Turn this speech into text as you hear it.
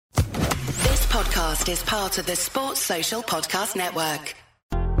podcast is part of the Sports Social Podcast Network.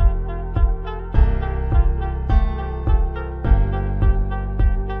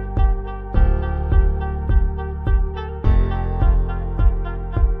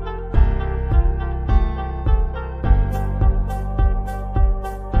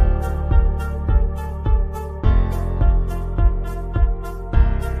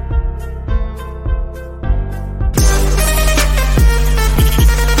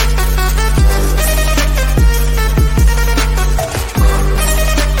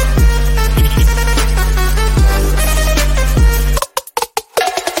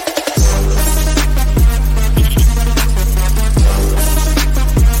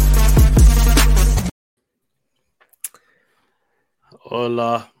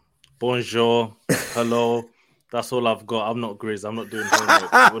 Hola, bonjour, hello. That's all I've got. I'm not Grizz. I'm not doing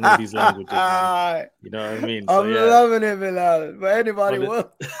homework. One of these languages, man. You know what I mean? I'm loving it, Bilal. But anybody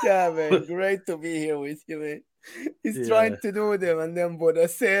will. Yeah, man. Great to be here with you, man. He's trying to do them and then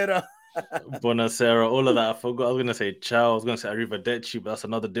Buonasera. Buonasera, all of that. I forgot. I was going to say ciao. I was going to say arrivederci, but that's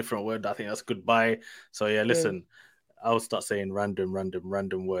another different word. I think that's goodbye. So, yeah, listen. I'll start saying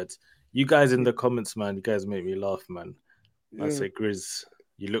random words. You guys in the comments, man, you guys make me laugh, man. I say, Grizz,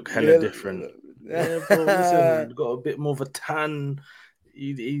 you look hella different. Yeah, bro, listen, you got a bit more of a tan.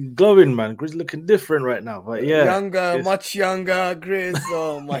 He's glowing, man. Grizz looking different right now. But yeah. Younger, much younger, Grizz.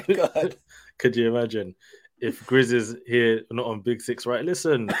 Oh, my God. Could you imagine if Grizz is here, not on Big Six, right?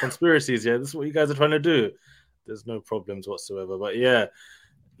 Listen, conspiracies, yeah, this is what you guys are trying to do. There's no problems whatsoever. But yeah,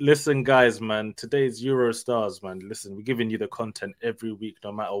 listen, guys, man, today's EUROSTARS, man. Listen, we're giving you the content every week,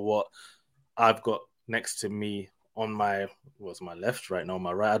 no matter what. I've got next to me on my, what's my left right now,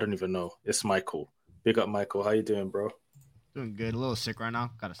 my right, I don't even know. It's Michael. Big up, Michael. How you doing, bro? Doing good. A little sick right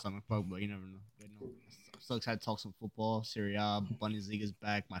now. Got a stomach bug, but you never know. I'm so excited to talk some football. Serie A, Bundesliga is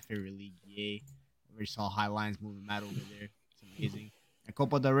back. My favorite league, yay. I already saw high lines moving mad over there. It's amazing. And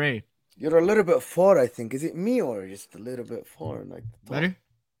Copa del Rey. You're a little bit far, I think. Is it me or just a little bit far? Like better?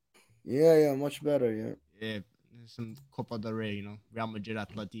 Yeah, much better, Yeah, some Copa del Rey, you know. Real Madrid,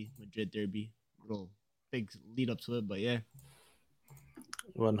 Atleti, Madrid derby. Little big lead up to it, but yeah.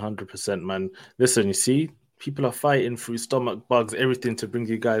 100%, man. Listen, you see, people are fighting through stomach bugs, everything to bring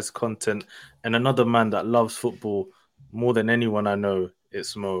you guys content. And another man that loves football more than anyone I know,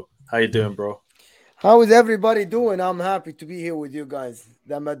 it's Mo. How you doing, bro? How is everybody doing? I'm happy to be here with you guys.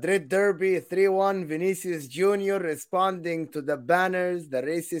 The Madrid derby, 3-1, Vinicius Jr. responding to the banners, the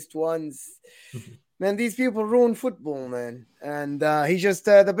racist ones. Man, these people ruin football, man. And he just,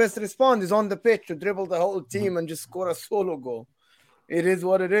 the best response is on the pitch to dribble the whole team and just score a solo goal. It is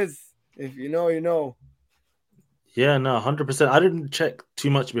what it is. If you know, you know. Yeah, no, 100%. I didn't check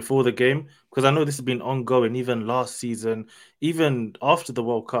too much before the game because I know this has been ongoing even last season, even after the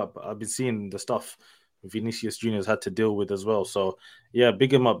World Cup. I've been seeing the stuff Vinicius Jr. has had to deal with as well. So, yeah,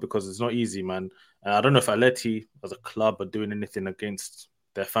 big him up because it's not easy, man. I don't know if Atleti as a club are doing anything against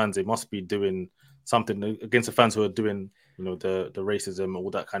their fans. They must be doing something against the fans who are doing, you know, the racism, all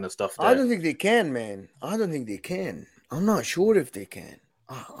that kind of stuff there. I don't think they can, man. I don't think they can. I'm not sure if they can.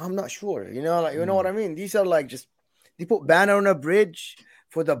 I'm not sure. You know, like, you know what I mean? These are like just, they put banner on a bridge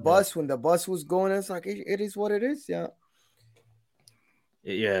for the bus when the bus was going. It's like, it is what it is, yeah.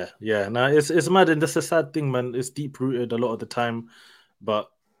 Yeah. No, it's mad, and that's a sad thing, man. It's deep-rooted a lot of the time. But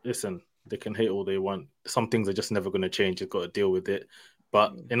listen, they can hate all they want. Some things are just never going to change. You've got to deal with it.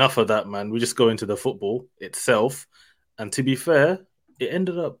 But enough of that, man. We just go into the football itself. And to be fair, it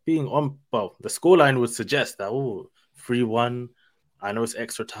ended up being on, well, the scoreline would suggest that, 3-1. I know it's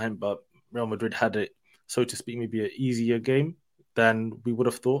extra time, but Real Madrid had it, so to speak, maybe an easier game than we would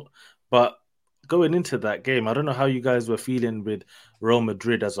have thought. But going into that game, I don't know how you guys were feeling with Real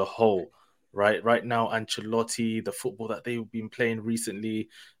Madrid as a whole, right? Right now, Ancelotti, the football that they've been playing recently,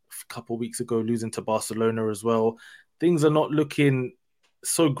 a couple of weeks ago, losing to Barcelona as well. Things are not looking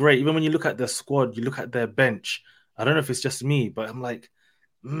so great. Even when you look at their squad, you look at their bench. I don't know if it's just me, but I'm like,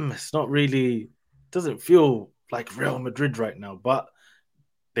 it's not really, doesn't feel like Real Madrid right now. But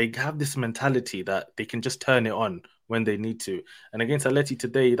they have this mentality that they can just turn it on when they need to. And against Atleti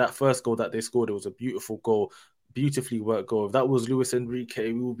today, that first goal that they scored, it was a beautiful goal, beautifully worked goal. If that was Luis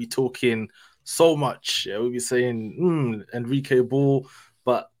Enrique, we will be talking so much. Yeah, we'll be saying, Enrique ball.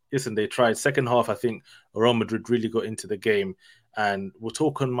 But listen, they tried. Second half, I think Real Madrid really got into the game. And we'll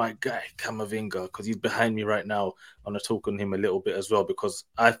talk on my guy, Camavinga, because he's behind me right now. I'm going to talk on him a little bit as well, because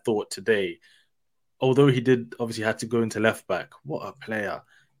I thought today, although he did obviously had to go into left back, what a player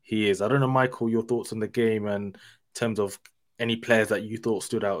he is. I don't know, Michael, your thoughts on the game and in terms of any players that you thought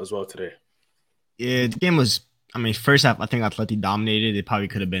stood out as well today. Yeah, the game was I mean, first half, I think Atleti dominated. They probably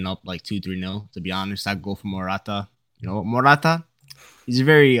could have been up like 2-3-0, to be honest. That goal from Morata. You know, Morata, he's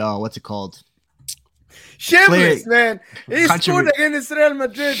very, what's it called? Shameless, man. He scored against Real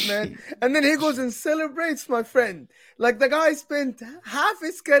Madrid, man. And then he goes and celebrates, my friend. Like the guy spent half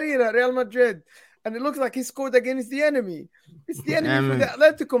his career at Real Madrid. And it looks like he scored against the enemy. It's the enemy for the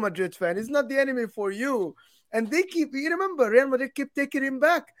Atletico Madrid fan. It's not the enemy for you. And you remember, Real Madrid kept taking him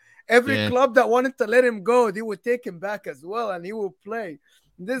back. Every club that wanted to let him go, they would take him back as well, and he would play.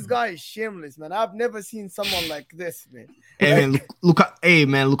 This guy is shameless, man. I've never seen someone like this, man. Hey,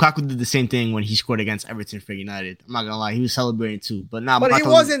 man, Lukaku did the same thing when he scored against Everton for United. I'm not gonna lie, he was celebrating too. But he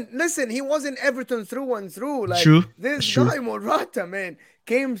wasn't Everton through and through. Like this guy, Morata, man,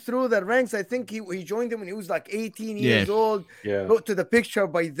 came through the ranks. I think he joined them when he was like 18 years old. Yeah. Got to the picture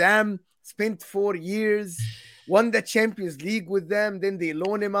by them, spent 4 years. Won the Champions League with them, then they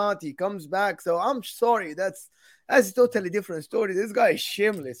loan him out. He comes back. So I'm sorry. That's a totally different story. This guy is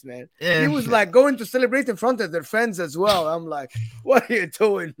shameless, man. Yeah. He was like going to celebrate in front of their friends as well. I'm like, what are you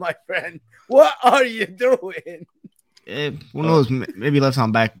doing, my friend? What are you doing? Who knows? Maybe left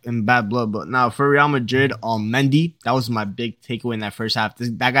on back in bad blood. But now for Real Madrid, Mendy, that was my big takeaway in that first half.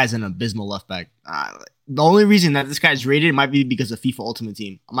 That guy's an abysmal left back. The only reason that this guy's rated might be because of FIFA Ultimate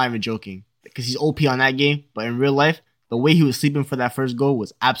Team. I'm not even joking. Because he's OP on that game, but in real life, the way he was sleeping for that first goal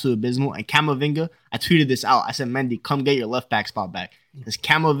was absolutely abysmal. And Camavinga, I tweeted this out. I said, Mendy, come get your left back spot back. Because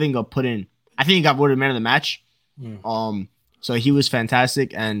Camavinga put in, I think he got voted man of the match. So he was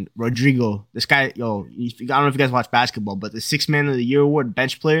fantastic. And Rodrigo, this guy, I don't know if you guys watch basketball, but the 6th Man of the Year award,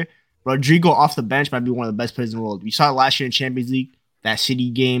 bench player, Rodrigo off the bench might be one of the best players in the world. We saw it last year in Champions League, that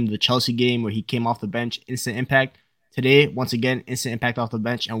City game, the Chelsea game, where he came off the bench, instant impact. Today, once again, instant impact off the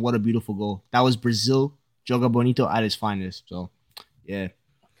bench, and what a beautiful goal. That was Brazil, Joga Bonito at his finest. So, yeah.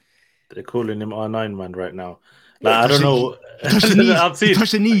 They're calling him R9, man, right now. Like, I don't know. He touched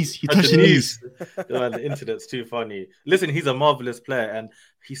the knees. He touched the knees. Man, the internet's too funny. Listen, he's a marvelous player, and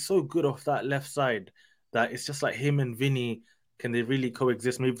he's so good off that left side that it's just like him and Vinny. Can they really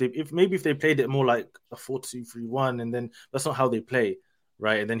coexist? Maybe if they played it more like a 4-2-3-1, and then that's not how they play.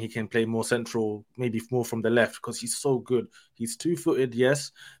 Right, and then he can play more central, maybe more from the left, because he's so good. He's 2-footed,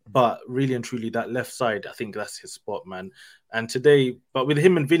 yes, but really and truly, that left side, I think that's his spot, man. And today, but with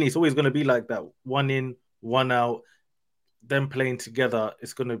him and Vinny, it's always going to be like that. 1 in, 1 out, them playing together,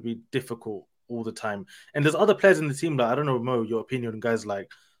 it's going to be difficult all the time. And there's other players in the team, like, I don't know, Mo, your opinion on guys like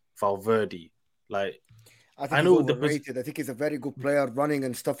Valverde. Like, I think he's overrated. I think he's a very good player running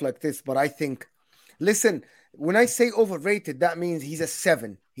and stuff like this, but I think, listen, when I say overrated, that means he's a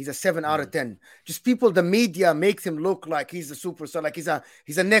 7. He's a 7 out of 10. Just the media makes him look like he's a superstar, like he's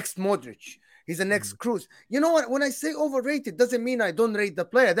a next Modric. He's a next Cruz. You know what? When I say overrated, doesn't mean I don't rate the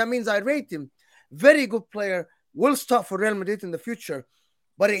player. That means I rate him. Very good player. Will start for Real Madrid in the future.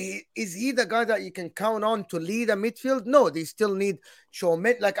 But is he the guy that you can count on to lead a midfield? No, they still need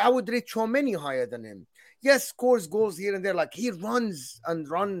Tchouaméni. Like, I would rate Tchouaméni higher than him. Yes, scores goals here and there. Like, he runs and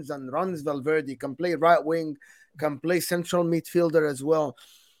runs and runs. Valverde can play right wing, can play central midfielder as well.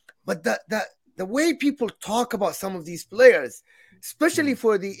 But the way people talk about some of these players, especially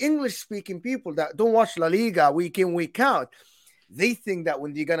for the English-speaking people that don't watch La Liga week in, week out, they think that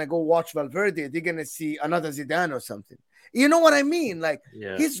when they're going to go watch Valverde, they're going to see another Zidane or something. You know what I mean? Like,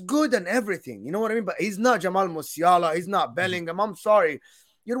 he's good and everything. You know what I mean? But he's not Jamal Musiala. He's not Bellingham. I'm sorry.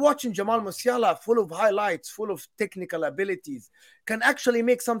 You're watching Jamal Musiala, full of highlights, full of technical abilities, can actually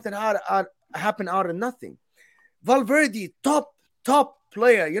make something happen out of nothing. Valverde, top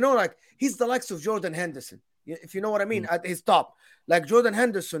player. You know, like, he's the likes of Jordan Henderson, if you know what I mean, at his top. Like, Jordan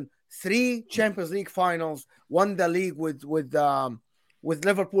Henderson, 3 Champions League finals, won the league with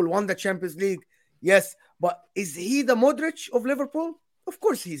Liverpool, won the Champions League. Yes, but is he the Modric of Liverpool? Of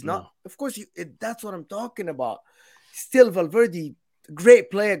course he's not. No. Of course, that's what I'm talking about. Still, Valverde,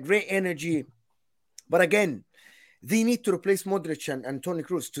 great player, great energy. But again, they need to replace Modric and Toni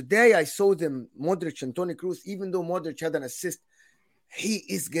Kroos. Today, I saw them, Modric and Toni Kroos, even though Modric had an assist, he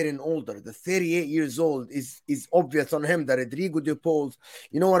is getting older. The 38 years old is obvious on him. The Rodrigo de Pauls,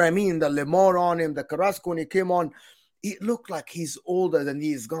 you know what I mean? The Lemar on him, the Carrasco when he came on, it looked like he's older than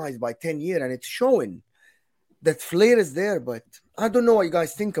these guys by 10 years, and it's showing. That flair is there, but I don't know what you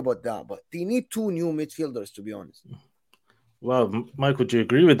guys think about that, but they need 2 new midfielders, to be honest. Wow, Michael, do you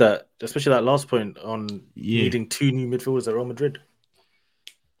agree with that? Especially that last point on needing 2 new midfielders at Real Madrid.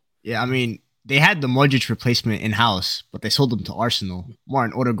 Yeah, I mean, they had the Modric replacement in-house, but they sold them to Arsenal.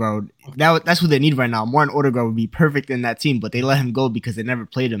 Martin Odegaard, that's who they need right now. Martin Odegaard would be perfect in that team, but they let him go because they never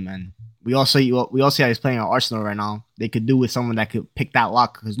played him, man. We all see how he's playing at Arsenal right now. They could do with someone that could pick that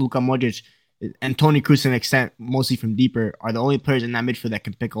lock, because Luka Modric, and Toni Kroos to an extent, mostly from deeper, are the only players in that midfield that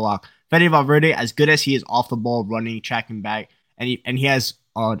can pick a lock. Fede Valverde, as good as he is off the ball, running, tracking back, and he has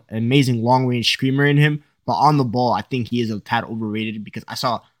an amazing long range screamer in him, but on the ball, I think he is a tad overrated because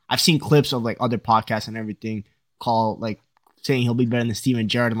I've seen clips of like other podcasts and everything saying he'll be better than Steven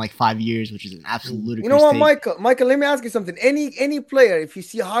Gerrard in like 5 years, which is an absolute ludicrous You know what, take. Michael, let me ask you something. Any player, if you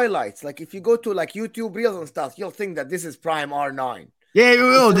see highlights, like if you go to like YouTube Reels and stuff, you'll think that this is prime R9.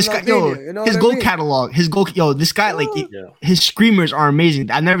 Yeah, this guy, you know his what I goal mean? catalog, this guy, his screamers are amazing.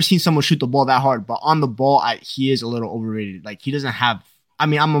 I've never seen someone shoot the ball that hard, but on the ball, he is a little overrated. Like, he doesn't have,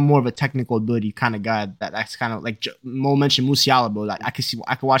 I'm more of a technical ability kind of guy. That's kind of like Mo mentioned Musiala, bro. Like, I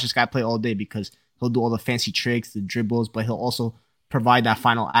could watch this guy play all day because he'll do all the fancy tricks, the dribbles, but he'll also provide that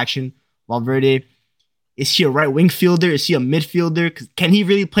final action. Valverde, is he a right wing fielder? Is he a midfielder? Can he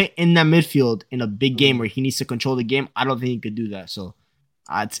really play in that midfield in a big game where he needs to control the game? I don't think he could do that. So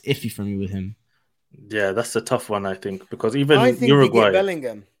it's iffy for me with him. Yeah, that's a tough one, I think, because even I think Uruguay. they get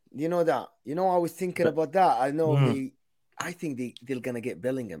Bellingham. You know that. I was thinking about that. I know I think they're gonna get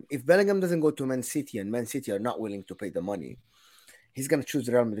Bellingham. If Bellingham doesn't go to Man City and Man City are not willing to pay the money, he's gonna choose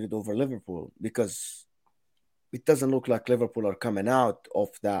Real Madrid over Liverpool because it doesn't look like Liverpool are coming out of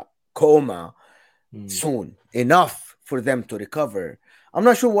that coma soon enough for them to recover. I'm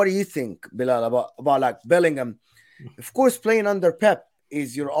not sure what do you think, Bilal, about like Bellingham. Of course, playing under Pep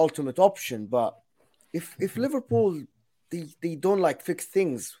is your ultimate option, but if Liverpool they don't like fix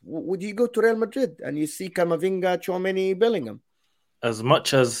things, would you go to Real Madrid and you see Camavinga, Tchouameni, Bellingham? As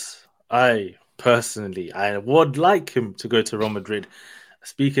much as I would like him to go to Real Madrid.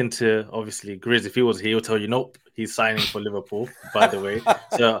 Speaking to obviously Grizz, if he was here, he'll tell you nope, he's signing for Liverpool. By the way,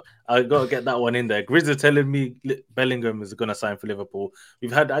 so I got to get that one in there. Grizz is telling me Bellingham is going to sign for Liverpool.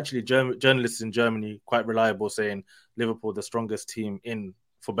 We've had actually journalists in Germany quite reliable saying Liverpool the strongest team in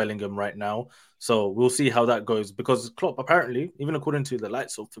for Bellingham right now. So we'll see how that goes because Klopp apparently, even according to the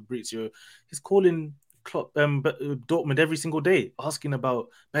likes of Fabrizio, he's calling Klopp, Dortmund every single day, asking about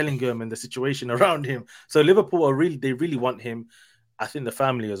Bellingham and the situation around him. So Liverpool they really want him. I think the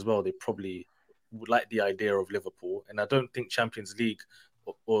family as well, they probably would like the idea of Liverpool. And I don't think Champions League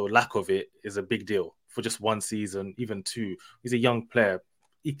or lack of it is a big deal for just one season, even two. He's a young player.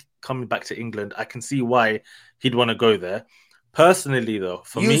 Coming back to England, I can see why he'd want to go there. Personally, though,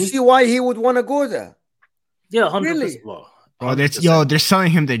 for me... You see why he would want to go there? Yeah, 100%. Really? Well, bro, they're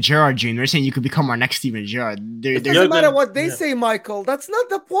selling him the Gerrard dream. They're saying you could become our next Steven Gerrard. It doesn't matter what they say, Michael. That's not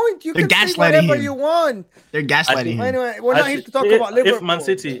the point. You can say whatever you want. They're gaslighting him. Anyway, we're not here to talk about Liverpool.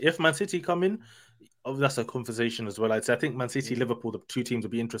 If Man City come in, that's a conversation as well. I think Man City, Liverpool, the two teams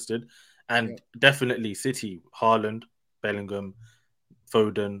will be interested. And definitely City, Haaland, Bellingham,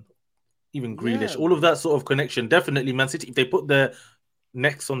 Foden, even Grealish, all of that sort of connection. Definitely Man City, if they put their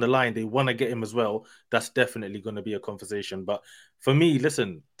necks on the line, they want to get him as well. That's definitely going to be a conversation. But for me,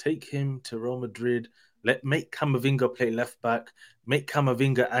 listen, take him to Real Madrid. Make Camavinga play left back. Make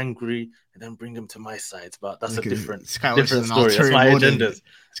Camavinga angry, and then bring him to my sides. But that's a different story. That's my agenda. This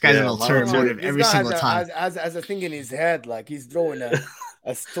guy's an ulterior motive every single time. As a thing in his head, like he's drawing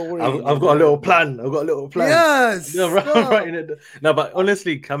a story. I've got a little plan. Yes. Writing it. No, but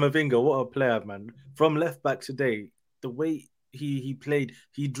honestly, Camavinga, what a player, man. From left back today, the way he played,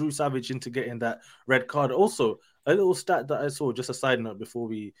 he drew Savage into getting that red card. Also, a little stat that I saw, just a side note before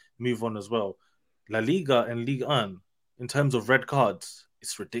we move on as well. La Liga and Ligue 1, in terms of red cards,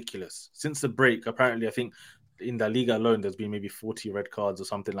 it's ridiculous. Since the break, apparently, I think in La Liga alone, there's been maybe 40 red cards or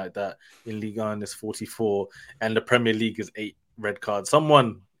something like that. In Ligue 1, there's 44, and the Premier League is 8 red cards.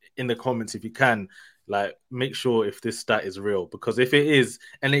 Someone in the comments, if you can, make sure if this stat is real, because if it is,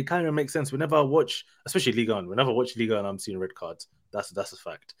 and it kind of makes sense, whenever I watch, especially Ligue 1, whenever I watch Ligue 1, I'm seeing red cards. That's a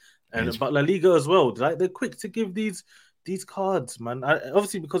fact. And but La Liga as well, they're quick to give these cards, man.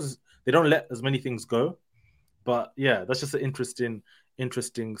 Obviously, because they don't let as many things go. But yeah, that's just an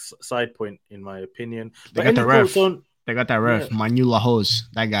interesting side point, in my opinion. They got the ref. Manula Hose.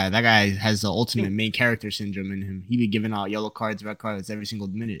 That guy has the ultimate main character syndrome in him. He be giving out yellow cards, red cards every single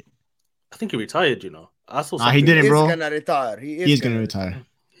minute. I think he retired, I saw he didn't, bro. He's gonna retire. He's gonna retire.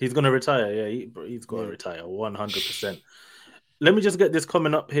 He's gonna retire. Yeah, he's gonna retire 100%. Let me just get this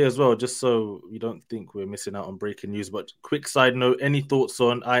comment up here as well, just so you don't think we're missing out on breaking news. But quick side note, any thoughts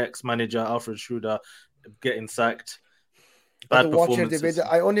on Ajax manager Alfred Schroeder getting sacked? Bad performances.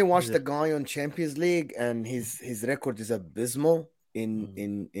 I only watched the guy on Champions League, and his record is abysmal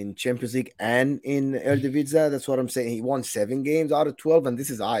in Champions League and in Eredivisie. That's what I'm saying. He won 7 games out of 12, and this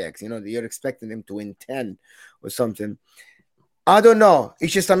is Ajax. You're expecting him to win 10 or something. I don't know.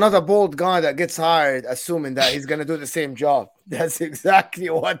 It's just another bold guy that gets hired, assuming that he's gonna do the same job. That's exactly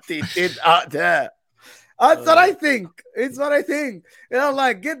what they did out there. That's what I think. It's what I think.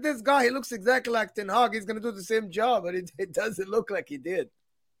 Like, get this guy. He looks exactly like Ten Hag. He's gonna do the same job, but it doesn't look like he did.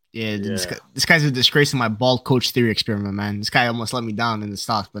 Yeah, this guy's a disgrace in my bald coach theory experiment, man. This guy almost let me down in the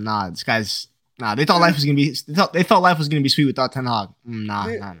stocks, but they thought life was gonna be sweet without Ten Hag. Nah.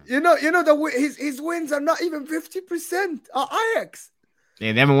 You know his wins are not even 50%. Ajax.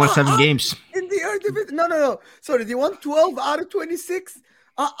 Yeah, they haven't won 7 games in the Eredivisie. No. Sorry, they won 12 out of 26.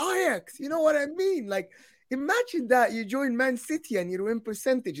 Ajax. You know what I mean? Like, imagine that you join Man City and your win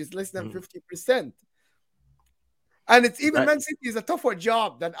percentage is less than 50%. And it's even Man City is a tougher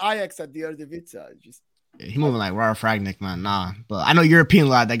job than Ajax at the Eredivisie. He's moving like Rara Fragnick, man. Nah, but I know European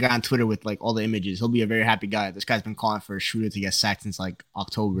lad that guy on Twitter with like all the images. He'll be a very happy guy. This guy's been calling for a shooter to get sacked since like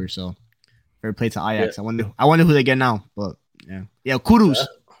October. So fair play to Ajax. Yeah. I wonder who they get now. But yeah, kudos.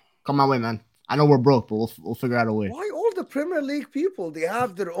 Come my way, man. I know we're broke, but we'll figure out a way. Why all the Premier League people, they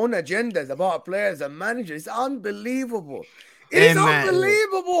have their own agendas about players and managers? It's unbelievable. It's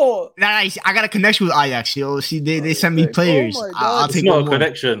unbelievable. I got a connection with Ajax. See, they send me players. I'll take not a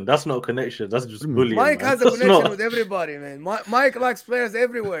connection. That's not a connection. That's just bullying. Mike has a connection with everybody, man. Mike likes players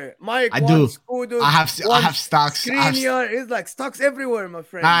everywhere. Mike wants Kudus. I have stocks. Skriniar. It's like stocks everywhere, my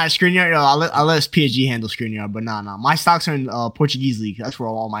friend. Nah, Skriniar. I'll let PSG handle Skriniar, but nah. My stocks are in Portuguese league. That's where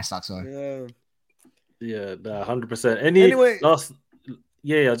all my stocks are. Yeah, 100%. Anyway, I was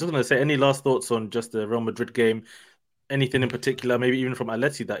just gonna say, any last thoughts on just the Real Madrid game? Anything in particular, maybe even from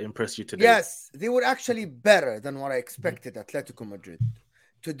Atleti, that impressed you today? Yes, they were actually better than what I expected, Atletico Madrid.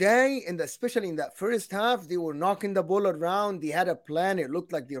 Today, especially in that first half, they were knocking the ball around. They had a plan. It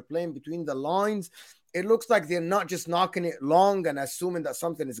looked like they're playing between the lines. It looks like they're not just knocking it long and assuming that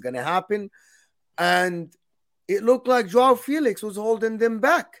something is going to happen. And it looked like Joao Felix was holding them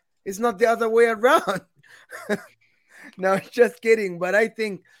back. It's not the other way around. No, just kidding. But I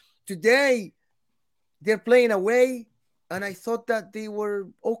think today they're playing away. And I thought that they were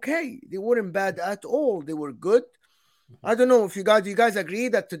okay. They weren't bad at all. They were good. I don't know if you guys agree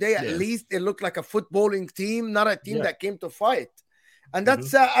that today at least it looked like a footballing team, not a team that came to fight. And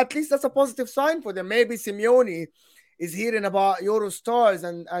that's at least that's a positive sign for them. Maybe Simeone is hearing about EUROSTARS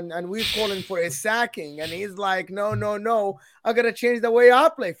and we're calling for a sacking. And he's like, no. I got to change the way I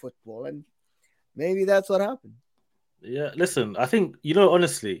play football. And maybe that's what happened. Yeah, listen, I think,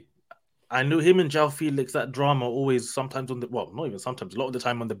 honestly, I knew him and Joao Felix, that drama always sometimes not even sometimes, a lot of the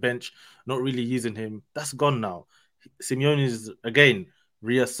time on the bench, not really using him. That's gone now. Simeone's, again,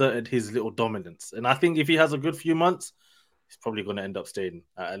 reasserted his little dominance. And I think if he has a good few months, he's probably going to end up staying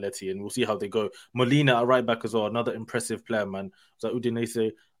at Atleti, and we'll see how they go. Molina at right back as well, another impressive player, man. So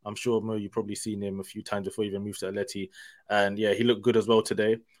Udinese, I'm sure, Mo, you've probably seen him a few times before he even moved to Atleti. And yeah, he looked good as well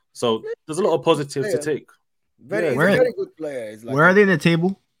today. So there's a lot of positives to take. Very good player. Where are they in the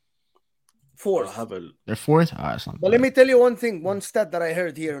table? Fourth. They're fourth? But let me tell you one stat that I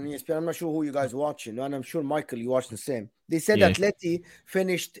heard here on ESPN. I'm not sure who you guys watching, and I'm sure, Michael, you watched the same. They said Atleti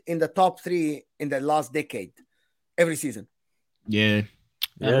finished in the top 3 in the last decade, every season. Yeah,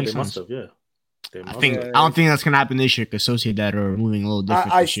 they must have, I don't think that's going to happen this year because Sociedad are moving a little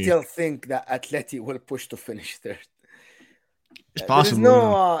different I still think that Atleti will push to finish third. It's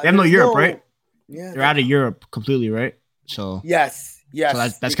possible. They have no Europe, right? Yeah, they're out of Europe completely, right? So Yes. So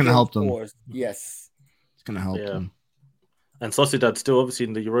that's going to help them. Yes. It's going to help them. And Sociedad still obviously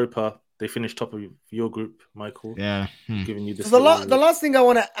in the Europa. They finished top of your group, Michael. Yeah. Giving you this. So the last thing I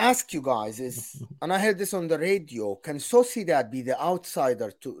want to ask you guys is, and I heard this on the radio, can Sociedad be the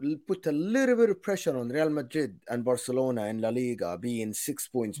outsider to put a little bit of pressure on Real Madrid and Barcelona in La Liga, being 6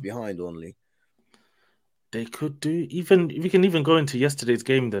 points behind only? They could do. We can even go into yesterday's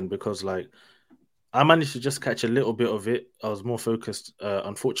game then, because I managed to just catch a little bit of it. I was more focused,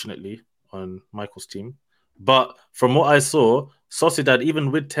 unfortunately, on Michael's team. But from what I saw, Sociedad, even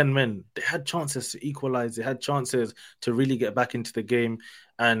with 10 men, they had chances to equalize. They had chances to really get back into the game.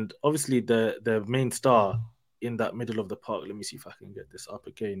 And obviously, the main star in that middle of the park, let me see if I can get this up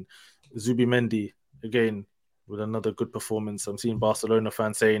again, Zubimendi, again, with another good performance. I'm seeing Barcelona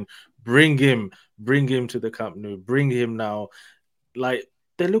fans saying, bring him to the Camp Nou, bring him now.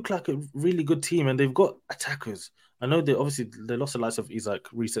 They look like a really good team, and they've got attackers. I know they lost the likes of Isaac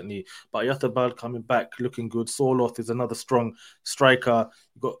recently, but Yatabal coming back, looking good. Sorloth is another strong striker.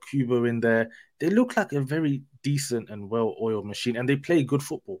 You've got Kubo in there. They look like a very decent and well-oiled machine, and they play good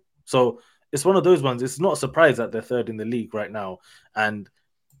football. So it's one of those ones. It's not a surprise that they're third in the league right now, and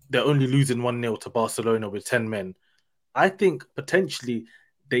they're only losing 1-0 to Barcelona with 10 men. I think potentially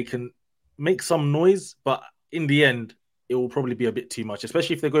they can make some noise, but in the end, it will probably be a bit too much,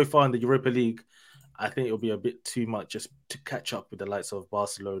 especially if they go far in the Europa League. I think it'll be a bit too much just to catch up with the likes of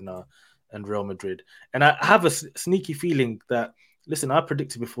Barcelona and Real Madrid. And I have a sneaky feeling that, listen, I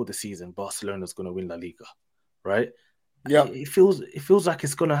predicted before the season Barcelona's going to win La Liga, right? Yeah. It feels like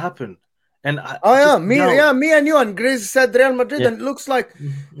it's going to happen. And me and you and Grace said Real Madrid, and it looks like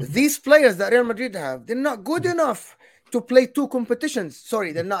these players that Real Madrid have, they're not good enough to play two competitions.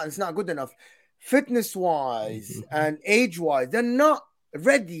 Sorry, they're not. It's not good enough. Fitness-wise and age-wise, they're not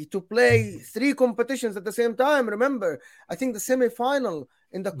ready to play three competitions at the same time. Remember, I think the semi-final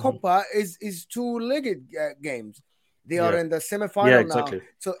in the Copa is two-legged games. They are in the semi-final now.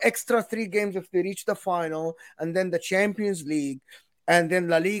 So extra 3 games if they reach the final, and then the Champions League, and then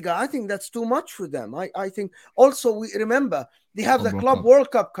La Liga. I think that's too much for them. I think also we remember they have the Club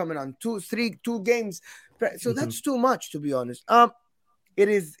World Cup coming on, 2 games. So that's too much, to be honest.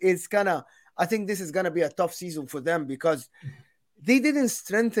 It's gonna. I think this is gonna be a tough season for them because they didn't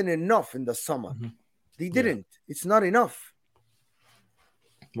strengthen enough in the summer. They didn't. It's not enough.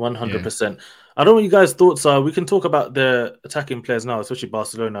 100%. I don't know what you guys' thoughts are. We can talk about the attacking players now, especially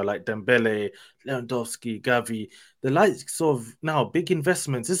Barcelona, like Dembele, Lewandowski, Gavi, the likes of now big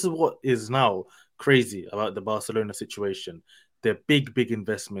investments. This is what is now crazy about the Barcelona situation. They're big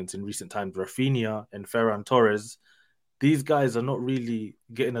investments in recent times. Rafinha and Ferran Torres, these guys are not really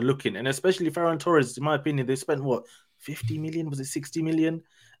getting a look in. And especially Ferran Torres, in my opinion, they spent 50 million? Was it 60 million?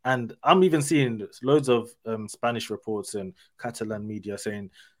 And I'm even seeing loads of Spanish reports and Catalan media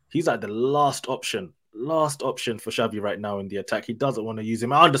saying he's like the last option for Xavi right now in the attack. He doesn't want to use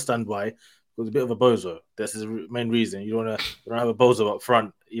him. I understand why. He's a bit of a bozo. That's his main reason. You don't have a bozo up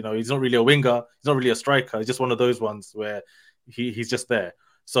front. You know, he's not really a winger. He's not really a striker. He's just one of those ones where he's just there.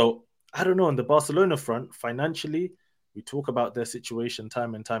 So I don't know. On the Barcelona front, financially, we talk about their situation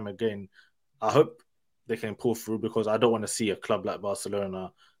time and time again. I hope they can pull through because I don't want to see a club like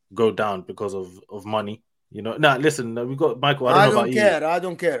Barcelona go down because of money. You know, listen, we got Michael. I don't care. I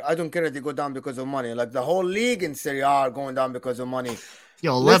don't care if they go down because of money. Like the whole league in Serie A are going down because of money.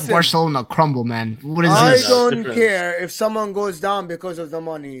 Yo, let Barcelona crumble, man. What is this? I don't care if someone goes down because of the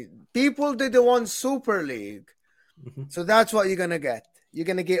money. People didn't want Super League. So that's what you're going to get. You're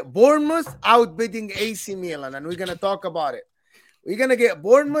going to get Bournemouth outbidding AC Milan, and we're going to talk about it. We're going to get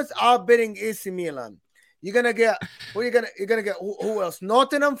Bournemouth outbidding AC Milan. You're going to get, you're going to get who else?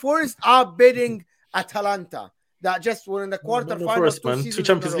 Nottingham Forest outbidding Atalanta. That just were in the quarterfinals. 2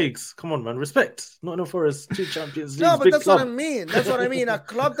 Champions Leagues. Come on, man. Respect. Nottingham Forest, 2 Champions Leagues. No, but that's what I mean. That's what I mean. A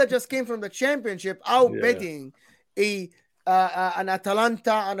club that just came from the championship outbidding an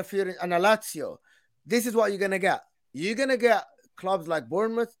Atalanta and a Lazio. This is what you're going to get. You're going to get clubs like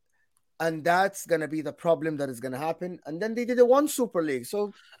Bournemouth, and that's going to be the problem that is going to happen. And then they did one Super League.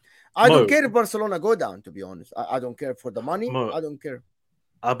 So I don't care if Barcelona go down, to be honest. I don't care for the money. I don't care.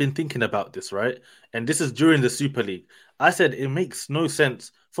 I've been thinking about this, right? And this is during the Super League. I said it makes no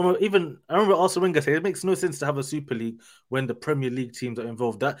sense. I remember Arsene Wenger said it makes no sense to have a Super League when the Premier League teams are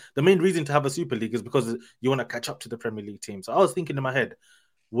involved. That the main reason to have a Super League is because you want to catch up to the Premier League teams. So I was thinking in my head,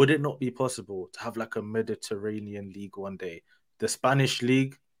 would it not be possible to have like a Mediterranean league one day? The Spanish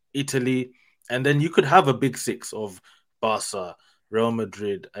league, Italy, and then you could have a big 6 of Barca, Real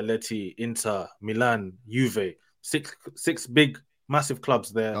Madrid, Atleti, Inter, Milan, Juve, six big massive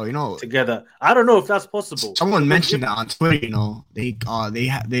clubs there together. I don't know if that's possible. Someone mentioned that on Twitter, they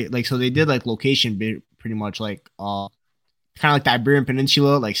did like location pretty much like kind of like the Iberian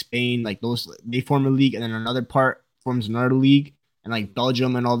Peninsula, like Spain, like those, they form a league, and then another part forms another league, and like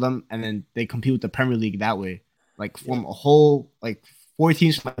Belgium and all them, and then they compete with the Premier League that way, like form a whole like 4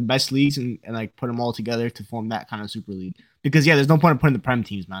 teams from the best leagues and like put them all together to form that kind of Super League. Because there's no point in putting the Prem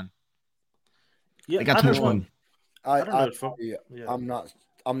teams, man. Yeah, they got too much money. I'm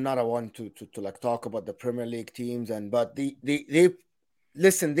not a one to like talk about the Premier League teams, but they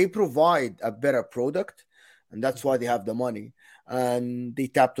provide a better product, and that's why they have the money, and they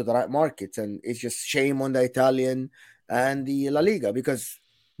tap to the right markets. And it's just shame on the Italian and the La Liga, because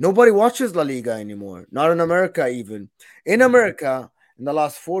nobody watches La Liga anymore. Not in America, even in America in the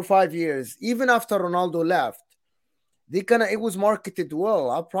last 4 or 5 years, even after Ronaldo left, it was marketed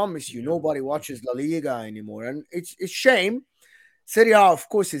well. I promise you, nobody watches La Liga anymore, and it's shame. Serie A, of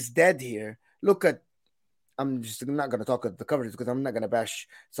course, is dead here. I'm not going to talk about the coverage because I'm not going to bash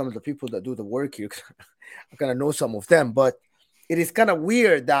some of the people that do the work here. I kind of know some of them, but it is kind of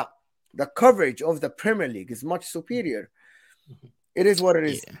weird that the coverage of the Premier League is much superior. It is what it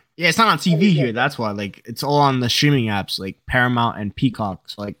is. Yeah, it's not on TV here. That's why. Like, it's all on the streaming apps, like Paramount and Peacock.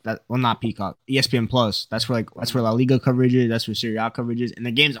 So, like that. Well, not Peacock. ESPN Plus. That's where La Liga coverage is. That's where Serie A coverage is. And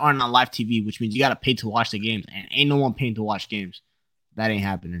the games aren't on live TV, which means you gotta pay to watch the games. And ain't no one paying to watch games. That ain't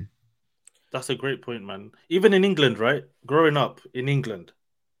happening. That's a great point, man. Even in England, right? Growing up in England,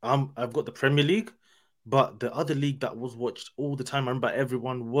 I've got the Premier League, but the other league that was watched all the time, I remember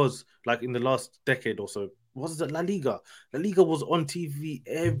everyone was like in the last decade or so, was the La Liga. La Liga was on TV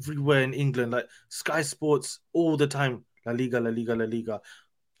everywhere in England, like Sky Sports all the time. La Liga, La Liga, La Liga.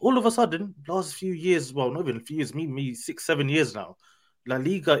 All of a sudden, last few years, well, not even a few years, me 6, 7 years now, La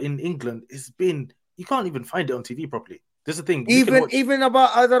Liga in England has been, you can't even find it on TV properly. This is the thing. Even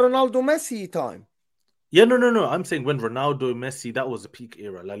about the Ronaldo Messi time. Yeah, no. I'm saying when Ronaldo, Messi, that was a peak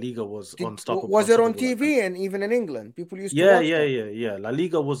era. La Liga was unstoppable. Was it on TV and even in England? People used to watch Yeah. La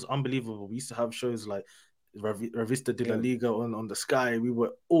Liga was unbelievable. We used to have shows like Revista de la Liga on the Sky. We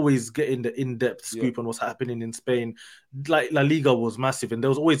were always getting the in-depth scoop on what's happening in Spain. Like La Liga was massive, and there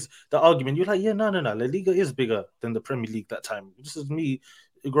was always the argument. You're like, no. La Liga is bigger than the Premier League that time. This is me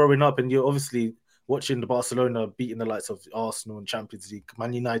growing up, and you're obviously watching the Barcelona beating the likes of Arsenal in Champions League,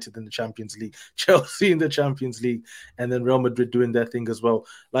 Man United in the Champions League, Chelsea in the Champions League, and then Real Madrid doing their thing as well.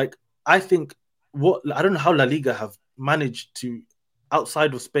 Like, I think I don't know how La Liga have managed to,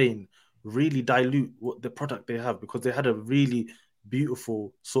 outside of Spain, really dilute what the product they have, because they had a really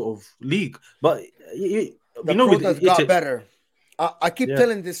beautiful sort of league. But the product got better. I keep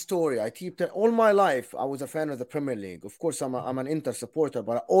telling this story. All my life, I was a fan of the Premier League. Of course, I'm an Inter supporter,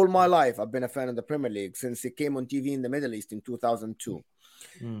 but all my life, I've been a fan of the Premier League since it came on TV in the Middle East in 2002.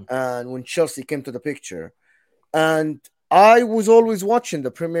 And when Chelsea came to the picture. And I was always watching the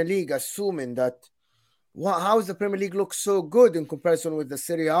Premier League, assuming that, how does the Premier League look so good in comparison with the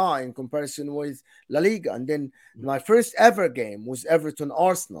Serie A, in comparison with La Liga? And then my first ever game was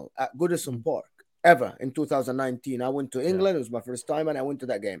Everton-Arsenal at Goodison Park. Ever in 2019. I went to England. It was my first time, and I went to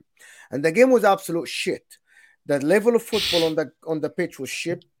that game. And the game was absolute shit. The level of football on the pitch was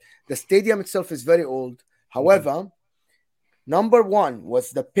shit. The stadium itself is very old. However, number one was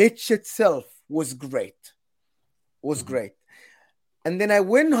the pitch itself was great. Great. And then I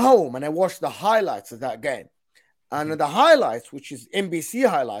went home and I watched the highlights of that game. And the highlights, which is NBC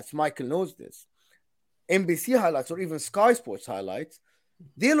highlights, Michael knows this, NBC highlights or even Sky Sports highlights,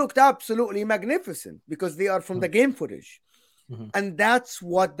 they looked absolutely magnificent because they are from the game footage. And that's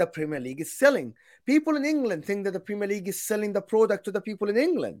what the Premier League is selling. People in England think that the Premier League is selling the product to the people in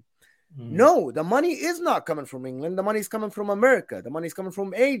England. No, the money is not coming from England. The money is coming from America. The money is coming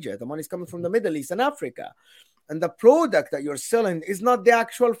from Asia. The money is coming from the Middle East and Africa. And the product that you're selling is not the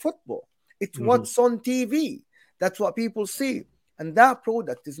actual football. It's what's on TV. That's what people see. And that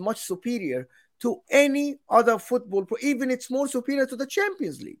product is much superior to any other football. Even it's more superior to the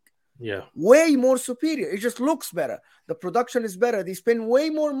Champions League. Yeah. Way more superior. It just looks better. The production is better. They spend way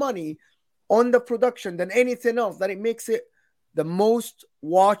more money on the production than anything else. That it makes it the most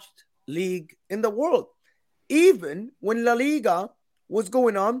watched league in the world. Even when La Liga was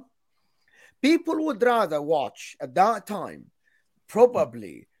going on, people would rather watch at that time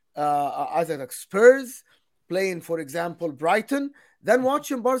probably either like Spurs playing, for example, Brighton, than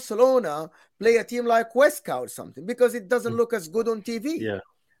watching Barcelona play a team like Huesca or something, because it doesn't look as good on TV. Yeah.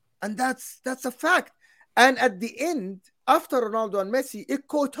 And that's a fact. And at the end, after Ronaldo and Messi, it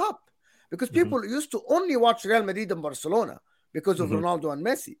caught up, because people used to only watch Real Madrid and Barcelona because of Ronaldo and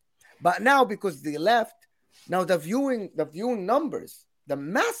Messi. But now, because they left, now the viewing numbers, the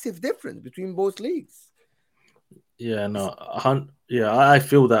massive difference between both leagues. Yeah, no, I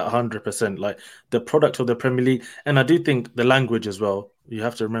feel that 100%. Like the product of the Premier League, and I do think the language as well. You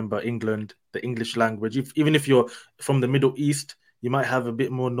have to remember England, the English language. Even if you're from the Middle East, you might have a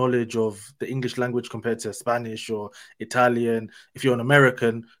bit more knowledge of the English language compared to Spanish or Italian. If you're an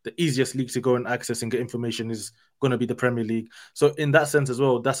American, the easiest league to go and access and get information is going to be the Premier League. So in that sense as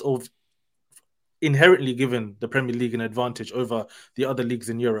well, that's all inherently given the Premier League an advantage over the other leagues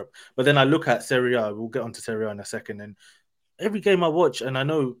in Europe. But then I look at Serie A, we'll get onto Serie A in a second, and every game I watch, and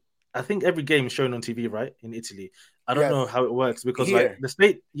I think every game is shown on TV, right, in Italy. I don't know how it works, because like the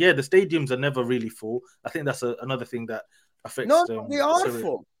stadiums are never really full. I think that's another thing that affects. No, they are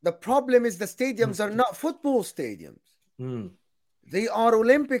full. The problem is the stadiums are not football stadiums. They are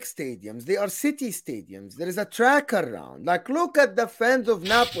Olympic stadiums. They are city stadiums. There is a track around. Like, look at the fans of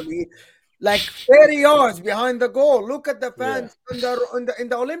Napoli, like 30 yards behind the goal. Look at the fans in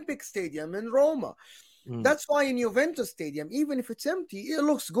the Olympic Stadium in Roma. That's why in Juventus Stadium, even if it's empty, it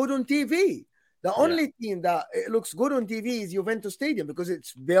looks good on TV. The only team that it looks good on TV is Juventus Stadium, because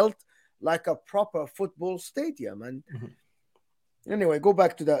it's built like a proper football stadium. And Anyway, go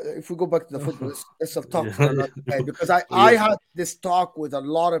back to the. If we go back to the football, it's a talk for Yeah. another day because I Yeah. had this talk with a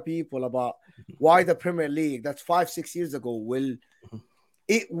lot of people about why the Premier League. That's 5-6 years ago.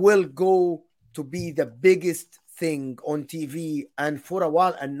 Will go to be the biggest thing on TV and for a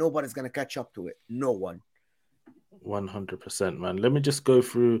while, and nobody's gonna catch up to it. No one. 100%, man. Let me just go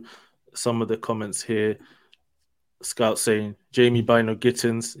through some of the comments here. Scout saying Jamie Bino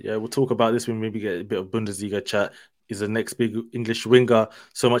Gittins. Yeah, we'll talk about this when we maybe get a bit of Bundesliga chat. Is the next big English winger.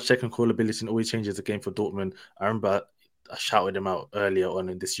 So much technical ability and always changes the game for Dortmund. I remember I shouted him out earlier on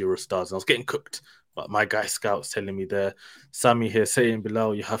in this EuroStars and I was getting cooked. But my guy Scout's telling me there. Sammy here saying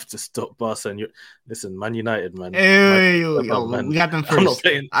Bilal, you have to stop Barca. And listen, Man United, man. Yo, man. we got them I'm not first.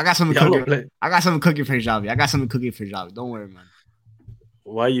 playing. I got something Yeah, I'm not cooking. playing. I got something cooking for Javi. Don't worry, man.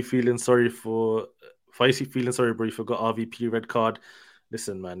 Why are you feeling sorry for? Why is he feeling sorry, bro? You forgot RVP red card.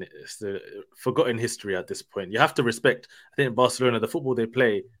 Listen, man, it's the forgotten history at this point. You have to respect. I think Barcelona, the football they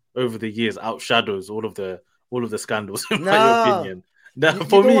play over the years outshadows all of the scandals, in my opinion. Now,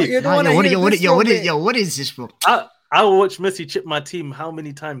 for me, What is this, bro? I will watch Messi chip my team how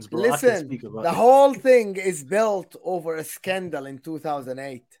many times, bro? I can speak about the it. whole thing is built over a scandal in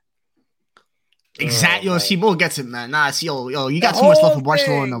 2008. Exactly. Oh, yo, see, Mo gets it, man. Nah, see, yo, you got too much love for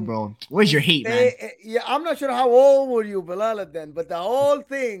Barcelona, bro. Where's your hate, man? Yeah, I'm not sure how old were you, Bilal, then, but the whole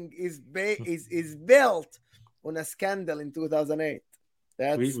thing is built on a scandal in 2008.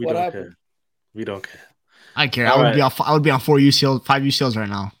 That's we what don't happened. care. We don't care. I care. All I would be on 4 UCLs, 5 UCLs right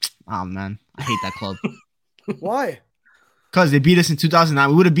now. Oh man, I hate that club. Why? Because they beat us in 2009.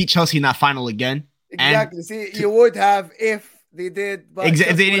 We would have beat Chelsea in that final again. Exactly. See, you would have if they did, but if they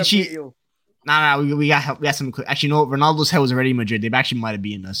Chelsea didn't would cheat. beat you. Nah, we got some. Actually, no, Ronaldo's head was already in Madrid. They actually might have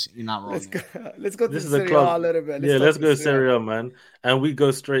beaten us. You're not wrong. Let's go to This the is a Serie A club. a little bit. Let's go Serie A, man. And we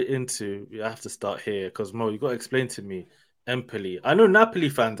go straight into. I have to start here because Mo, you got to explain to me Empoli. I know Napoli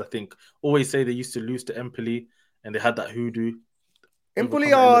fans. I think always say they used to lose to Empoli and they had that hoodoo.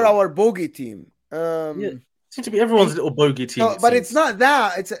 Empoli are our bogey team. Yeah, seems to be everyone's little bogey team. No, but it's not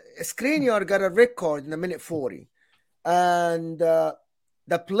that. It's a Skriniar got a record in the minute 40, and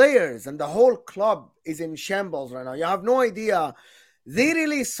the players and the whole club is in shambles right now. You have no idea. They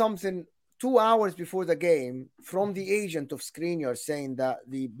released something 2 hours before the game from the agent of Skriniar saying that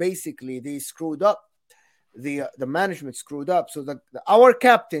they screwed up. The management screwed up. So our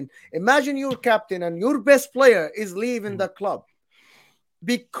captain, imagine your captain and your best player is leaving the club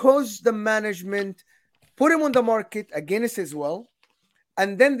because the management put him on the market against his will,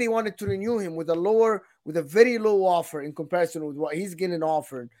 and then they wanted to renew him with a very low offer in comparison with what he's getting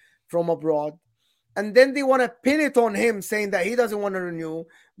offered from abroad. And then they want to pin it on him saying that he doesn't want to renew,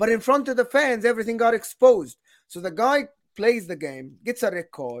 but in front of the fans, everything got exposed. So the guy plays the game, gets a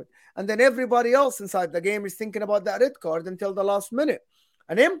red card, and then everybody else inside the game is thinking about that red card until the last minute.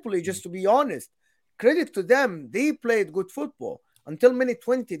 And Empoli, just to be honest, credit to them, they played good football. Until minute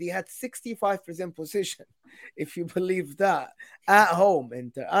 20, they had 65% possession, if you believe that, at home.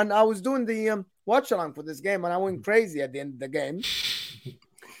 And I was doing the watch along for this game, and I went crazy at the end of the game.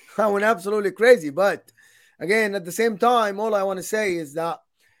 I went absolutely crazy. But again, at the same time, all I want to say is that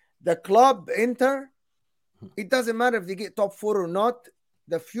the club, Inter, it doesn't matter if they get top 4 or not.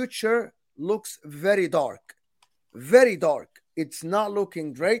 The future looks very dark. Very dark. It's not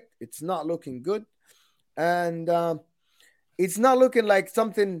looking great. It's not looking good. And it's not looking like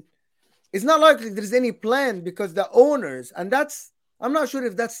something. It's not like there's any plan because the owners, and I'm not sure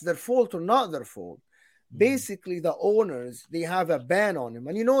if that's their fault or not their fault. Basically, the owners, they have a ban on him.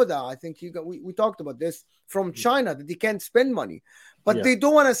 And you know that. I think we talked about this from China, that they can't spend money. But they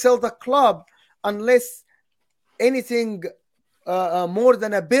don't want to sell the club unless anything more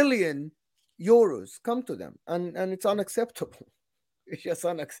than €1 billion come to them. And it's unacceptable. It's just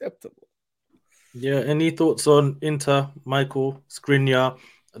unacceptable. Yeah, any thoughts on Inter, Michael, Skriniar,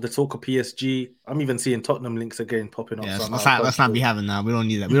 the talk of PSG? I'm even seeing Tottenham links again popping up. Yes, let's not be having that. We don't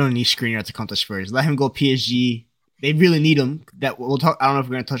need that. We don't need Skriniar to come to Spurs. Let him go PSG. They really need him. That we'll talk. I don't know if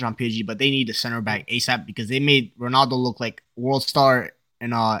we're going to touch on PSG, but they need a center back ASAP because they made Ronaldo look like world star in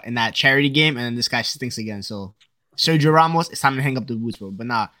that charity game, and then this guy stinks again. So Sergio Ramos, it's time to hang up the boots, bro. But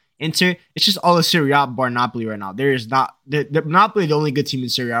nah, Inter, it's just all a Serie A bar Napoli right now. There is not the Napoli, the only good team in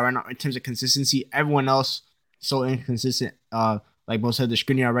Serie A right now in terms of consistency. Everyone else so inconsistent. Like most said, the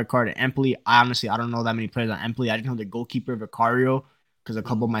Skriniar red card at Empoli. I don't know that many players on Empoli. I just know the goalkeeper Vicario because a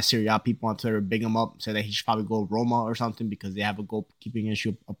couple of my Serie A people on Twitter big him up, say that he should probably go Roma or something because they have a goalkeeping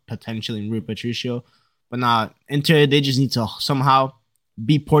issue potentially in Rui Patricio. But nah, Inter, they just need to somehow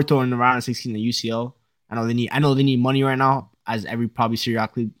beat Porto in the round of 16 in the UCL. I know they need money right now, as every probably Serie A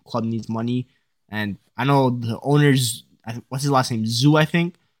club needs money. And I know the owners, what's his last name? Zoo, I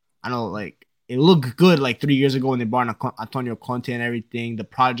think. I know, like it looked good like 3 years ago when they brought in Antonio Conte and everything. The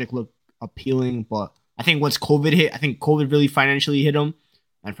project looked appealing, but I think once COVID hit, I think COVID really financially hit them,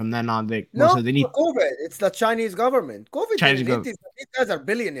 and from then on, they need COVID. It's the Chinese government. COVID. Chinese government. These guys are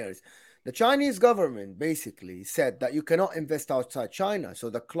billionaires. The Chinese government basically said that you cannot invest outside China. So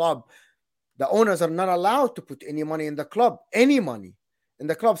the owners are not allowed to put any money in the club,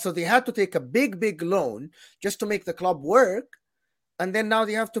 So they had to take a big loan just to make the club work. And then now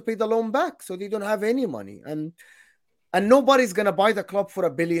they have to pay the loan back. So they don't have any money. And nobody's going to buy the club for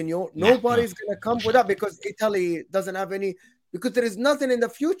 €1 billion. Nobody's going to come with that because Italy doesn't have any, because there is nothing in the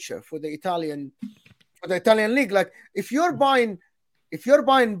future for the Italian league. Like if you're buying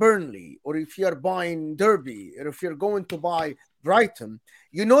Burnley, or if you're buying Derby, or if you're going to buy Brighton,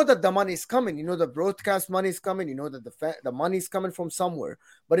 you know that the money is coming. You know the broadcast money is coming. You know that the money is coming from somewhere.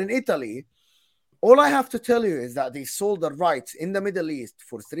 But in Italy, all I have to tell you is that they sold the rights in the Middle East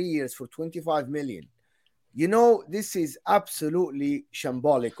for 3 years for 25 million. You know, this is absolutely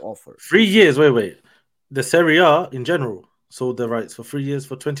shambolic offer. 3 years, wait. The Serie A in general sold the rights for 3 years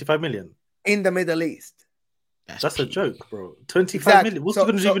for 25 million. In the Middle East. That's a joke, bro. 25 million. What's he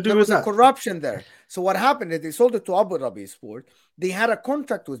going to even do with that? There was a corruption there. So what happened is they sold it to Abu Dhabi Sport. They had a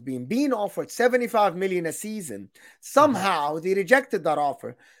contract with being offered 75 million a season. Somehow they rejected that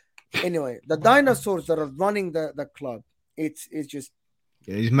offer. Anyway, the dinosaurs that are running the club, it's just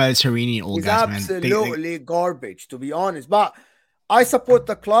these Mediterranean old guys, man. Absolutely garbage, to be honest. But I support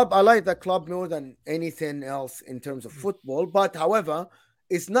the club. I like the club more than anything else in terms of football. But however,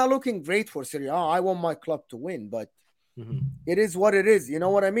 it's not looking great for Serie A. I want my club to win, but it is what it is. You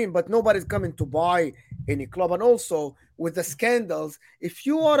know what I mean? But nobody's coming to buy any club. And also with the scandals, if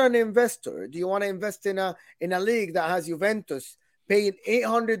you are an investor, do you want to invest in a league that has Juventus paying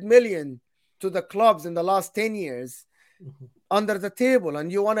 800 million to the clubs in the last 10 years under the table,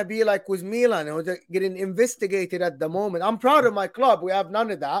 and you want to be like with Milan, who are getting investigated at the moment? I'm proud of my club. We have none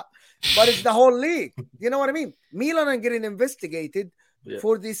of that, but it's the whole league. You know what I mean? Milan are getting investigated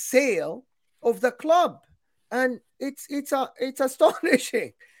for the sale of the club, and it's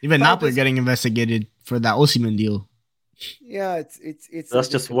astonishing. Even Napoli are getting investigated for that Osimhen deal. Yeah, it's that's ridiculous.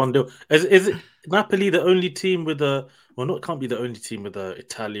 Just one deal. Is it Napoli the only team with a? Well, not can't be the only team with an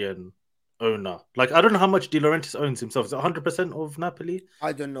Italian owner. Like I don't know how much De Laurentiis owns himself. Is it 100% of Napoli?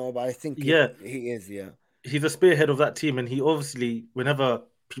 I don't know, but I think he is. Yeah, he's a spearhead of that team, and he obviously, whenever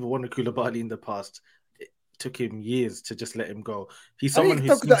people wanted Koulibaly in the past, took him years to just let him go. He's someone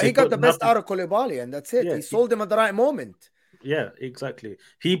who he got the best out of Koulibaly, and that's it. Yeah, he sold him at the right moment. Yeah, exactly.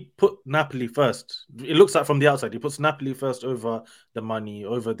 He put Napoli first. It looks like from the outside, he puts Napoli first over the money,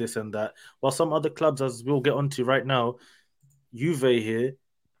 over this and that. While some other clubs, as we'll get onto right now, Juve here,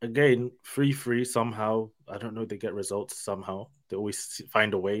 again, 3-3 somehow. I don't know, they get results somehow. They always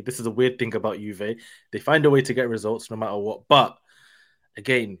find a way. This is a weird thing about Juve. They find a way to get results no matter what. But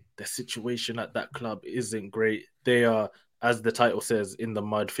again, the situation at that club isn't great. They are, as the title says, in the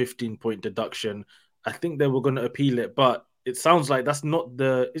mud, 15-point deduction. I think they were going to appeal it, but it sounds like that's not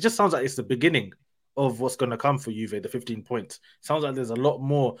it just sounds like it's the beginning of what's going to come for Juve, the 15 points. Sounds like there's a lot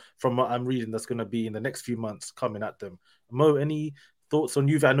more from what I'm reading that's going to be in the next few months coming at them. Mo, any thoughts on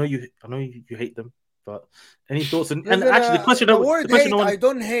Juve? I know you hate them, but any thoughts? And actually, the question I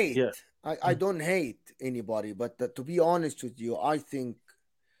don't hate. Yeah. I don't hate anybody, but to be honest with you, I think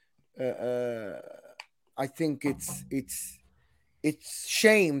it's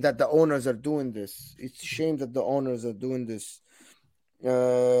shame that the owners are doing this. It's a shame that the owners are doing this.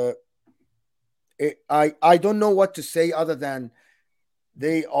 I don't know what to say other than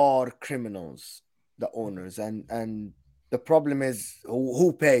they are criminals, the owners, and the problem is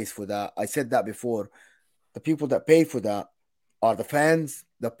who pays for that. I said that before. The people that pay for that are the fans,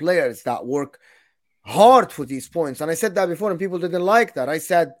 the players that work hard for these points. And I said that before, and people didn't like that. I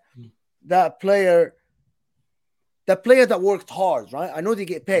said that player that worked hard, right? I know they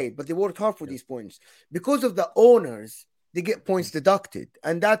get paid, but they worked hard for these points. Because of the owners, they get points deducted.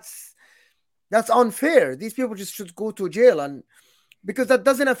 And that's unfair. These people just should go to jail, and because that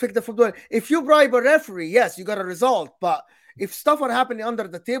doesn't affect the football. If you bribe a referee, yes, you got a result. But if stuff are happening under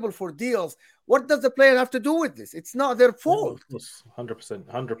the table for deals, what does the player have to do with this? It's not their fault.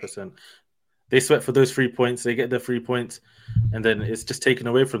 100%. They sweat for those 3 points. They get their 3 points, and then it's just taken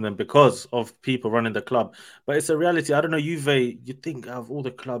away from them because of people running the club. But it's a reality. I don't know, Juve, you'd think out of all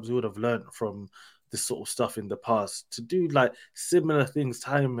the clubs who would have learned from this sort of stuff in the past to do like similar things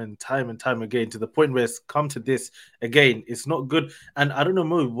time and time again to the point where it's come to this again. It's not good. And I don't know,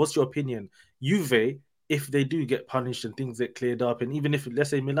 Mo, what's your opinion? Juve, if they do get punished and things get cleared up, and even if, let's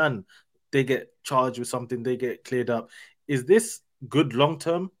say, Milan they get charged with something, they get cleared up. Is this good long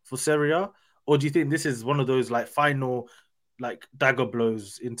term for Serie A, or do you think this is one of those like final like dagger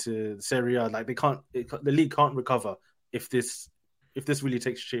blows into Serie A? Like the league can't recover if this really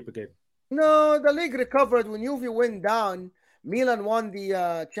takes shape again. No, the league recovered when Juve went down. Milan won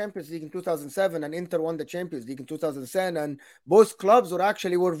the Champions League in 2007, and Inter won the Champions League in 2010. And both clubs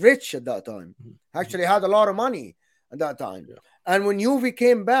were rich at that time. Actually, had a lot of money at that time. Yeah. And when Juve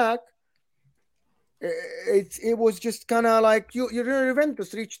came back, it was just kind of like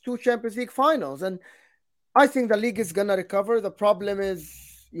Juventus reached 2 Champions League finals, and I think the league is gonna recover. The problem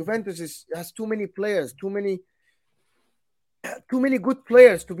is Juventus has too many players, too many good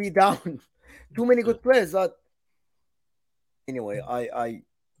players to be down. Too many good players. Anyway, I.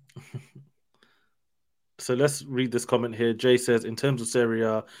 So let's read this comment here. Jay says, in terms of Serie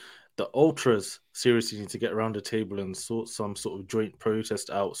A, the ultras seriously need to get around the table and sort some sort of joint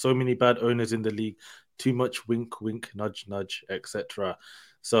protest out. So many bad owners in the league. Too much wink, wink, nudge, nudge, etc.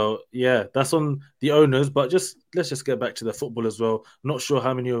 So yeah, that's on the owners. But let's just get back to the football as well. Not sure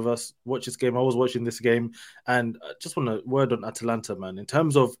how many of us watch this game. I was watching this game, and I just want a word on Atalanta, man. In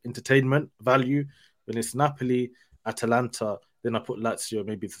terms of entertainment value, when it's Napoli, Atalanta, then I put Lazio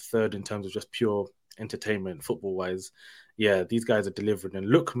maybe the third in terms of just pure entertainment football wise. Yeah, these guys are delivering. And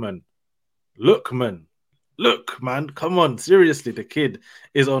look, man, come on, seriously, the kid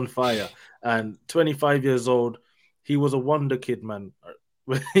is on fire. And 25 years old, he was a wonder kid, man.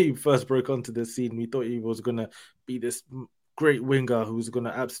 When he first broke onto the scene, we thought he was going to be this great winger who's going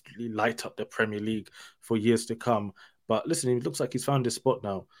to absolutely light up the Premier League for years to come. But listen, it looks like he's found his spot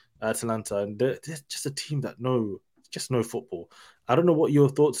now at Atalanta, and they're just a team that know football. I don't know what your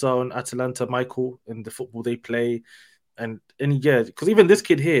thoughts are on Atalanta, Michael, and the football they play. And yeah, because even this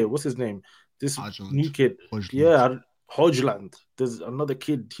kid here, what's his name? This new kid. Højlund. There's another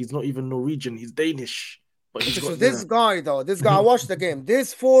kid. He's not even Norwegian. He's Danish. But this guy, I watched the game.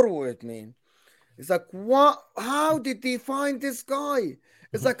 This forward, man. It's like, what? How did he find this guy?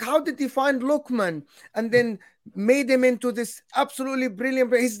 It's like, how did he find Lookman and then made him into this absolutely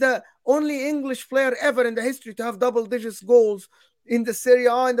brilliant? He's the only English player ever in the history to have double-digit goals in the Serie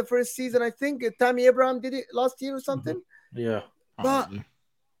A in the first season. I think Tammy Abraham did it last year or something. Yeah. But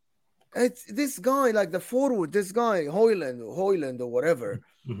it's this guy, like the forward, this guy, Højlund or whatever.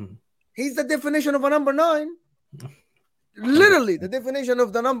 He's the definition of a number 9. Literally the definition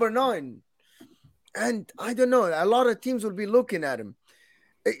of the number 9. And I don't know, a lot of teams will be looking at him.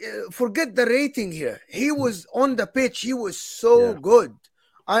 Forget the rating here. He was on the pitch. He was so good.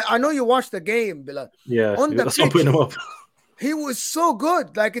 I know you watched the game, Bilal. Yeah, on the pitch, he was so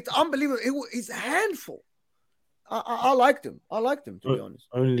good. Like, it's unbelievable. He's a handful. I liked him. To be honest.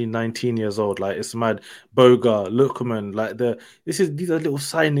 Only 19 years old. Like, it's mad. Boga, Lookman, like these are little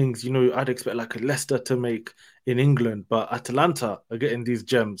signings. You know, I'd expect like a Leicester to make in England, but Atalanta are getting these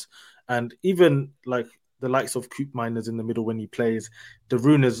gems, and even like the likes of Coop Miners in the middle when he plays. De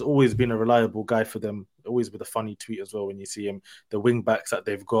Bruyne has always been a reliable guy for them, always with a funny tweet as well when you see him. The wing backs that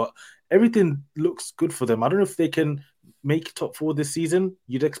they've got, everything looks good for them. I don't know if they can make top 4 this season.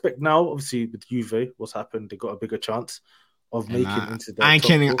 You'd expect now, obviously, with Juve, what's happened, they got a bigger chance of making into that.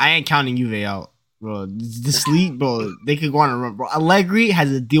 I ain't counting Juve out, bro. This league, bro, they could go on a run, bro. Allegri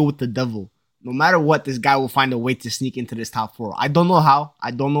has a deal with the devil. No matter what, this guy will find a way to sneak into this top 4. I don't know how. I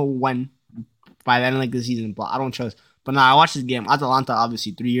don't know when. By the end of the season, but I don't trust. But now I watched this game. Atalanta,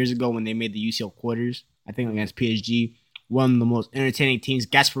 obviously, 3 years ago when they made the UCL quarters, I think against PSG, one of the most entertaining teams.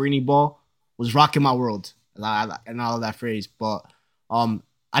 Gasparini ball was rocking my world, and all of that phrase. But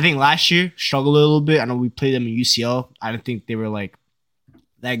I think last year struggled a little bit. I know we played them in UCL. I don't think they were like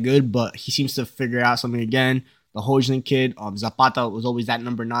that good, but he seems to figure out something again. The Højlund kid, Zapata was always that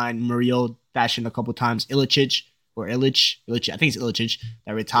number 9. Murillo dashed in a couple times. Ilicic, I think it's Ilicic,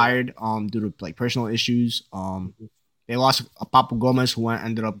 that retired due to like personal issues. They lost Papu Gomez, who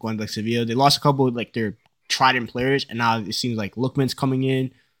ended up going to Sevilla. They lost a couple of like their trident players, and now it seems like Lookman's coming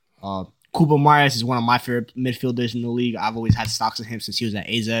in. Kubo Marias is one of my favorite midfielders in the league. I've always had stocks of him since he was at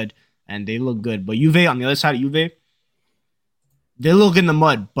AZ, and they look good. But Juve, on the other side of Juve, they look in the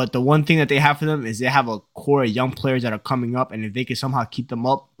mud. But the one thing that they have for them is they have a core of young players that are coming up, and if they can somehow keep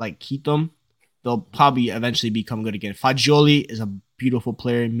them, they'll probably eventually become good again. Fagioli is a beautiful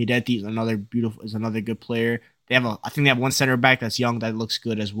player. Miretti is another good player. I think they have one center back that's young that looks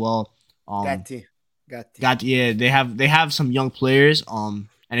good as well. Gatti. Yeah, they have some young players.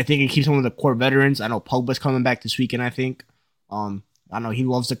 And if they can keep some of the core veterans, I know Pogba's coming back this weekend, I think. I know he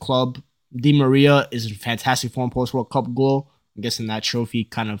loves the club. Di Maria is in fantastic form post-World Cup goal. I'm guessing that trophy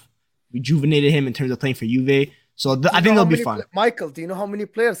kind of rejuvenated him in terms of playing for Juve. So I think they'll be fine. Michael, do you know how many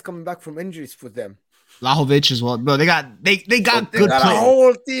players coming back from injuries for them? Lahovic as well, bro. They got good got players. A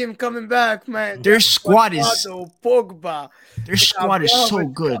whole team coming back, man. Their squad is Pogba. Their squad is so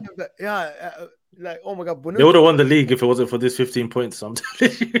good. Yeah, like oh my god, they would have won the league if it wasn't for this 15 points. I'm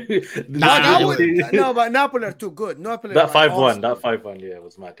telling you. No, but Napoli are too good. Napoli that 5-1, yeah, it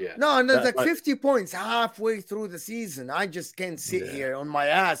was mad. Yeah, no, and there's like 50 points halfway through the season. I just can't sit here on my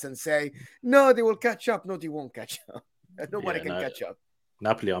ass and say no, they will catch up. No, they won't catch up. Nobody can catch up.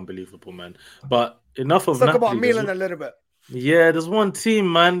 Napoli, unbelievable, man. But enough of Let's Napoli. Talk about Milan a little bit. Yeah, there's one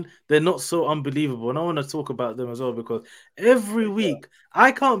team, man. They're not so unbelievable, and I want to talk about them as well because every week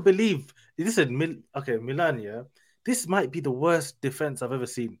I can't believe. Listen, Milan. Yeah, this might be the worst defense I've ever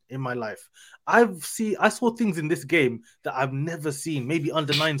seen in my life. I saw things in this game that I've never seen. Maybe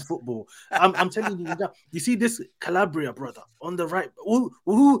under nines football. I'm telling you now. You see this Calabria brother on the right.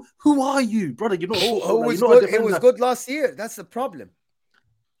 Who are you, brother? You're not. It was good last year. That's the problem.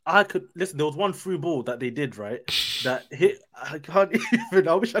 I could listen. There was one through ball that they did right that hit. I can't even.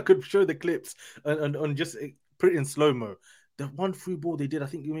 I wish I could show the clips and just put it in slow mo. The one through ball they did, I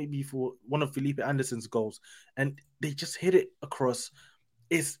think maybe for one of Felipe Anderson's goals, and they just hit it across.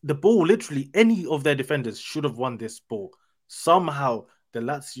 It's the ball. Literally, any of their defenders should have won this ball. Somehow, the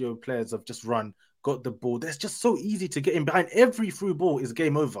Lazio players have just got the ball. That's just so easy to get in behind. Every through ball is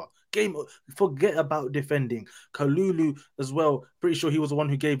game over. Forget about defending. Kalulu as well. Pretty sure he was the one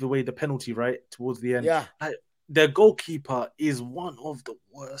who gave away the penalty right towards the end. Yeah. Their goalkeeper is one of the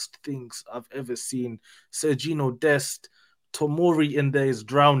worst things I've ever seen. Sergino Dest, Tomori in there is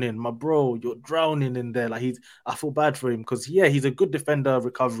drowning. My bro, you're drowning in there. Like I feel bad for him because he's a good defender,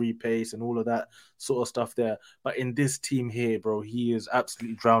 recovery pace and all of that sort of stuff there. But in this team here, bro, he is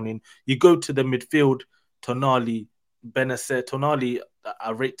absolutely drowning. You go to the midfield, Tonali, Benacer, Tonali.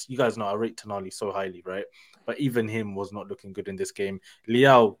 I rate Tonali so highly, right? But even him was not looking good in this game.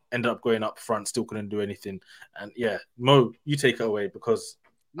 Leao ended up going up front, still couldn't do anything. And yeah, Mo, you take it away because.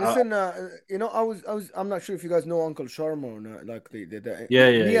 Listen, I'm not sure if you guys know Uncle Sharma or not. Like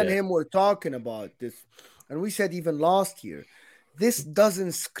me and him were talking about this, and we said even last year, this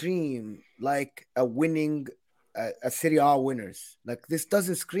doesn't scream like a winning, a Serie A winners. Like this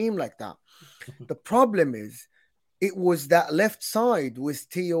doesn't scream like that. The problem is, it was that left side with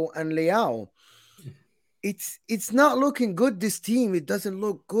Theo and Leao. It's not looking good, this team. It doesn't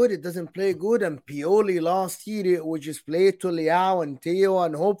look good. It doesn't play good. And Pioli last year, it would just play to Leao and Theo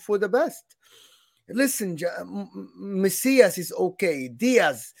and hope for the best. Listen, Messias is okay.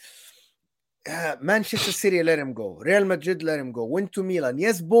 Diaz, Manchester City, let him go. Real Madrid, let him go. Went to Milan.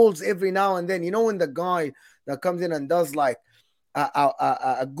 Yes, balls every now and then. You know when the guy that comes in and does like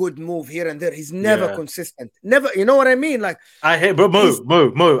a good move here and there, he's never consistent. Never, you know what I mean? Like I hate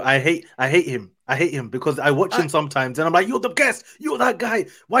Mo. I hate him. I hate him because I watch him sometimes and I'm like, you're the best. You're that guy.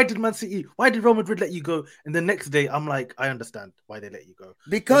 Why did Man City? Why did Real Madrid let you go? And the next day, I'm like, I understand why they let you go.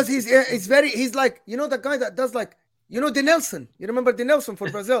 Because he's like, you know, the guy that does like, you know, De Nelson. You remember De Nelson for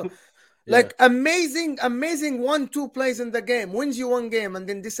Brazil? Like amazing 1-2 plays in the game, wins you one game and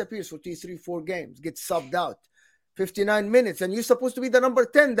then disappears for 2-3-4 games, gets subbed out. 59 minutes, and you're supposed to be the number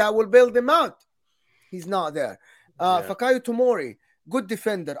 10 that will bail them out. He's not there. Fikayo Tomori, good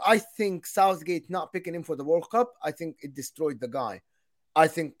defender. I think Southgate not picking him for the World Cup, I think it destroyed the guy. I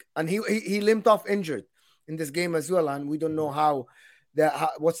think, and he limped off injured in this game as well, and we don't know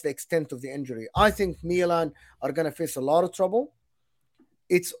what's the extent of the injury. I think Milan are going to face a lot of trouble.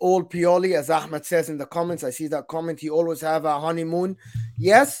 It's all Pioli, as Ahmed says in the comments. I see that comment. He always have a honeymoon.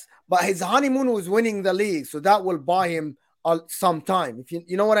 Yes, but his honeymoon was winning the league, so that will buy him some time. If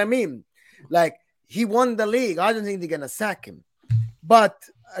you know what I mean? Like, he won the league. I don't think they're going to sack him. But,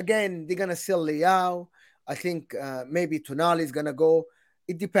 again, they're going to sell Leao. I think maybe Tonali is going to go.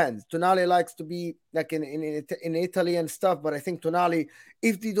 It depends. Tonali likes to be like in Italy and stuff, but I think Tonali,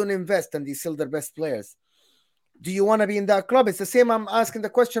 if they don't invest and they sell their best players, do you want to be in that club? It's the same. I'm asking the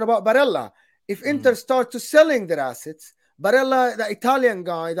question about Barella. If Inter start to selling their assets, Barella, the Italian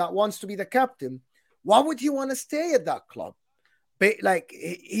guy that wants to be the captain, why would he want to stay at that club? Like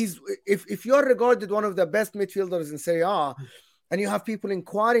if you're regarded one of the best midfielders in Serie A, and you have people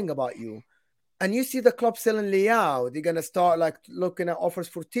inquiring about you, and you see the club selling Leao, they're gonna start like looking at offers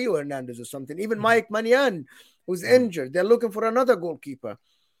for Theo Hernandez or something. Even Mike Manian, who's injured, they're looking for another goalkeeper.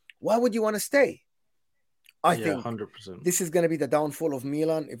 Why would you want to stay? I think 100%. This is going to be the downfall of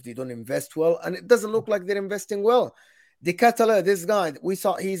Milan if they don't invest well. And it doesn't look like they're investing well. De Catala, this guy, we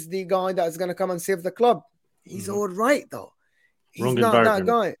saw he's the guy that's going to come and save the club. He's all right, though. He's not that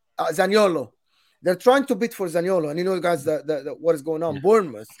guy. Zaniolo. They're trying to bid for Zaniolo, and you know, guys, what is going on.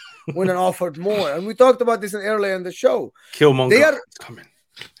 Bournemouth went and offered more, and we talked about this earlier in the show. Killmonger, They are it's coming.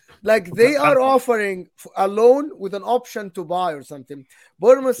 like they are offering a loan with an option to buy or something.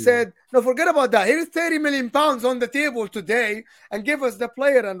 Bournemouth said, "No, forget about that. Here's 30 million pounds on the table today, and give us the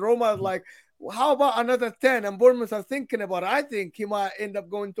player." And Roma is like, how about another 10? And Bournemouth are thinking about it. I think he might end up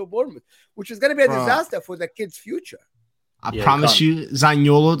going to Bournemouth, which is going to be a disaster for the kid's future. I promise you,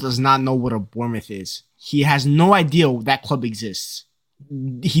 Zaniolo does not know what a Bournemouth is. He has no idea that club exists.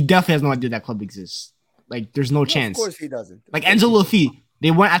 He definitely has no idea that club exists. Like, there's no chance. Of course he doesn't. Like, Enzo Laffi. They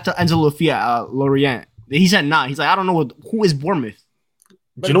went after Enzo Laffi at Lorient. He said, nah. He's like, I don't know who is Bournemouth.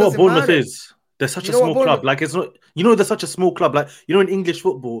 Do you know what Bournemouth is? They're such a small club. Like, it's not, they're such a small club. Like, in English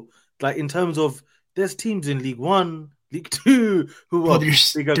football, like, in terms of, there's teams in League One, League Two who are their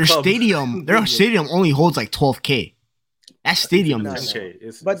stadium. Their stadium only holds like 12K. That stadium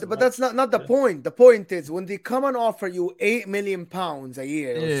is. But that's not the point. The point is when they come and offer you £8 million a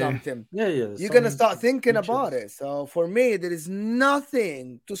year or something, you're gonna start thinking about it. So for me, there is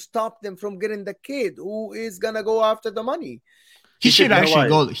nothing to stop them from getting the kid who is gonna go after the money. He should actually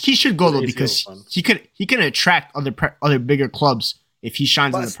go. He should go though because he can attract other bigger clubs if he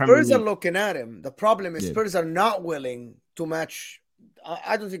shines in the Premier League. Spurs are looking at him. The problem is Spurs are not willing to match.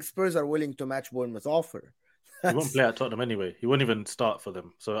 I don't think Spurs are willing to match Bournemouth's offer. He won't play at Tottenham anyway. He won't even start for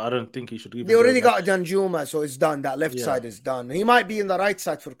them. So I don't think he should even. They already got Danjuma, so it's done. That left side is done. He might be in the right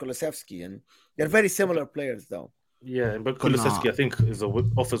side for Kulusevski, and they're very similar players, though. Yeah, but Kulusevski, I think,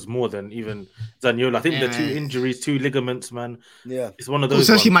 offers more than even Zaniolo. I think the 2 injuries, 2 ligaments, man. Yeah, it's one of those.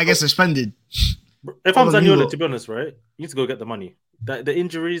 Kulusevski might get suspended. If I'm Zaniolo, to be honest, right, you need to go get the money. The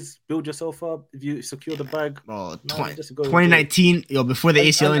injuries, build yourself up. If you secure the bag, 2019, before the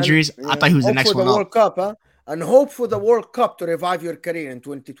ACL injuries, I thought he was the next one up. World Cup, huh? And hope for the World Cup to revive your career in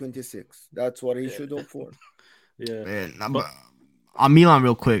 2026. That's what he should hope for. On Milan,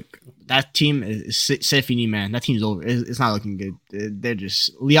 real quick, that team is Sefini, man. That team's over. It's not looking good. They're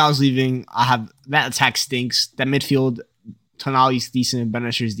just Leao's leaving. That attack stinks. That midfield, Tonali's decent,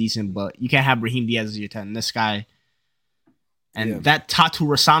 Benacer's decent, but you can't have Brahim Diaz as your 10. This guy. And that Tatu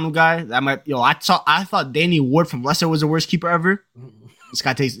Rossano guy, I thought Danny Ward from Leicester was the worst keeper ever. This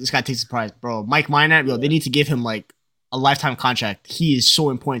guy takes the prize, bro. Mike Minor, they need to give him like a lifetime contract. He is so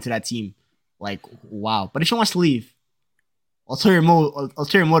important to that team. Like, wow. But if he wants to leave, ulterior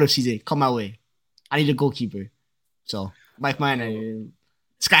motive, CJ, come my way. I need a goalkeeper. So Mike Minor,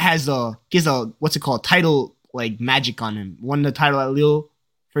 this guy has what's it called, title like magic on him. Won the title at Lille,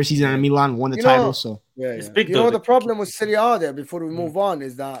 first season at Milan, won the title. So it's big. The problem with Serie A there, before we move on,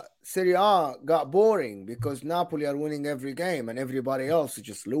 is that Serie A got boring because Napoli are winning every game and everybody else is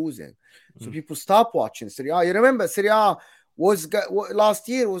just losing. So people stop watching Serie A. You remember Serie A last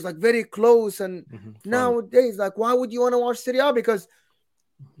year was like very close, and nowadays, like, why would you want to watch Serie A? Because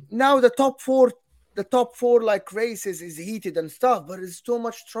now the top four like races is heated and stuff, but there's too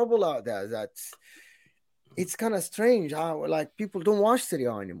much trouble out there that it's kind of strange how like people don't watch Serie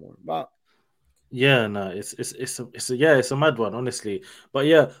A anymore. But yeah, no, it's a mad one, honestly. But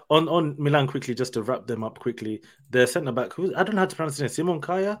yeah, on Milan quickly, just to wrap them up quickly, their centre back, I don't know how to pronounce his name, Simon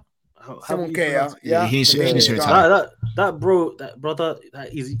Kaya. Simon Kaya, yeah. That brother,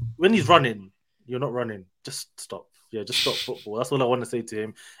 when he's running, you're not running. Just stop. Yeah, just stop football. That's all I want to say to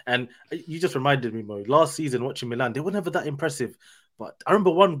him. And you just reminded me, Mo. Last season, watching Milan, they were never that impressive. But I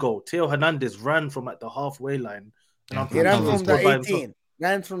remember one goal. Theo Hernandez ran from like the halfway line. He ran from the 18.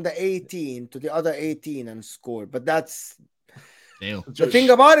 Ran from the 18 to the other 18 and scored. But that's... The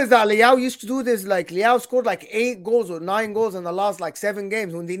thing about it is that Leao used to do this. Like, Leao scored like 8 goals or 9 goals in the last like 7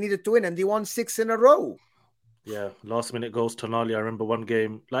 games when they needed to win, and they won 6 in a row. Yeah, last minute goals. Tonali, I remember one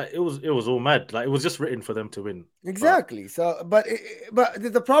game. Like, it was all mad. Like, it was just written for them to win. Exactly. But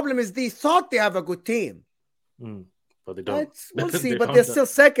the problem is they thought they have a good team. But they don't. We'll see. But they're still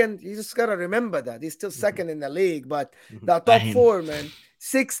second. You just gotta remember that they're still second in the league. But the top 4, man,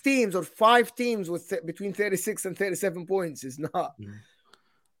 6 teams or 5 teams with between 36 and 37 points is not.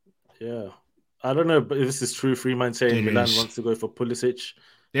 Yeah, I don't know, but if this is true, Freeman saying Milan wants to go for Pulisic.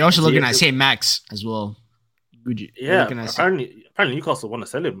 They're also looking at St. Max as well. Apparently Newcastle want to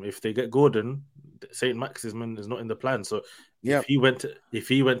sell him if they get Gordon. St. Maximin is not in the plan, so if he went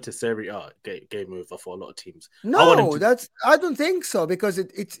to Serie A, game over for a lot of teams. No, I don't think so, because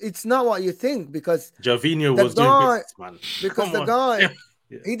it's not what you think, because Gervinho was doing business, man. Because the guy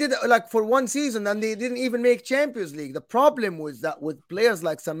he did like for 1 season and they didn't even make Champions League. The problem was that with players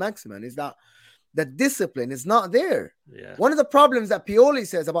like St. Maximin is that The discipline is not there. Yeah. One of the problems that Pioli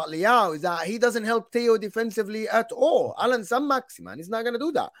says about Leao is that he doesn't help Theo defensively at all. Alan Sam-Maxi, man, he's not going to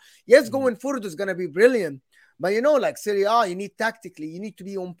do that. Yes, going forward is going to be brilliant. But, like Serie A, you need tactically, you need to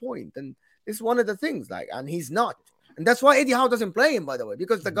be on point. And it's one of the things, and he's not. And that's why Eddie Howe doesn't play him, by the way,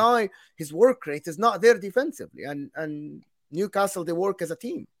 because the guy, his work rate is not there defensively. And Newcastle, they work as a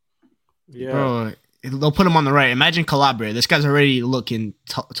team. Yeah. Bro, they'll put him on the right. Imagine Calabria. This guy's already looking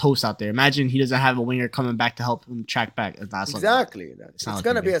toast out there. Imagine he doesn't have a winger coming back to help him track back. Exactly. It's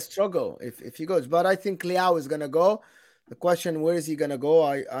going to be a struggle if he goes. But I think Leao is going to go. The question, where is he going to go?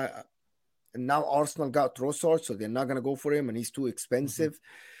 And now Arsenal got Trossard, so they're not going to go for him, and he's too expensive.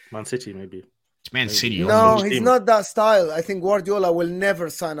 Man City, maybe. It's Man City. No, he's not that style. I think Guardiola will never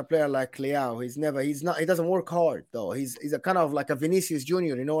sign a player like Leao. He doesn't work hard, though. He's a kind of like a Vinicius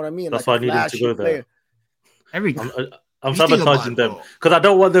Junior, you know what I mean? That's like why I need him to go there. I'm He's sabotaging them because I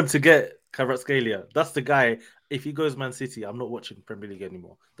don't want them to get Kvaratskhelia. That's the guy. If he goes Man City, I'm not watching Premier League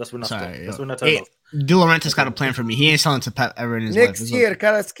anymore. That's when I stop. That's when I turn off. De Laurentiis got a plan for me. He ain't selling to Pep ever in his life. Next year,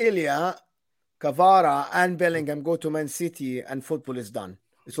 Kvaratskhelia, Kvara, and Bellingham go to Man City, and football is done.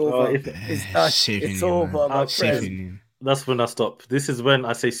 It's over. It's over. That's when I stop. This is when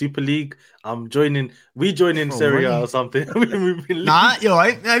I say Super League. I'm joining. We join in Serie A or something. I really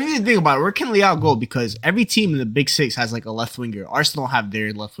think about it. Where can Leao go? Because every team in the Big Six has like a left winger. Arsenal have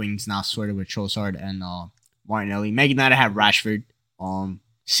their left wings now sorted with Trossard and Martinelli. Man United have Rashford.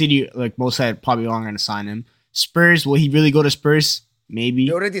 City, like most said, probably aren't going to sign him. Spurs, will he really go to Spurs? Maybe.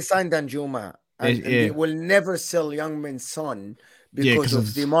 They already signed Danjuma. And they will never sell Young Min's son. Because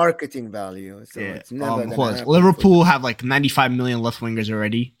of the marketing value. So it's never Liverpool have like 95 million left wingers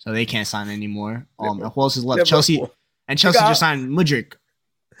already, so they can't sign anymore. And who else is left? Chelsea just signed Mudryk.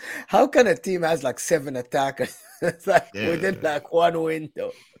 How can a team has like 7 attackers? It's like within like one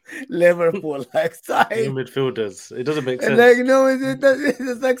window. Liverpool like signed midfielders. It doesn't make sense.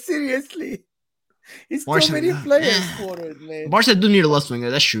 It's like seriously. It's so many players for it, man. Barca do need a left winger,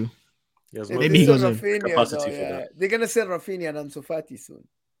 that's true. Maybe he goes capacity for that. They're gonna sell Rafinha and Ansu Fati soon.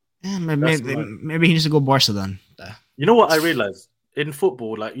 Yeah, maybe he needs to go Barca then. You know what I realized in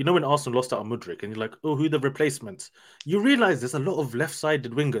football, like when Arsenal lost out on Mudryk, and you're like, oh, who are the replacements? You realize there's a lot of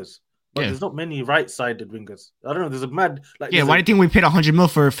left-sided wingers, but there's not many right-sided wingers. I don't know. There's a mad why do you think we paid 100 mil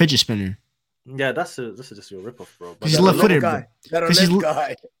for a fidget spinner? Yeah, that's just your ripoff, bro. He's left-footed, bro. Because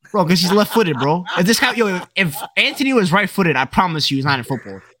he's left-footed, bro. If Anthony was right-footed, I promise you, he's not in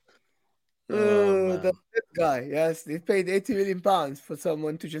football. That guy, yes, they paid 80 million pounds for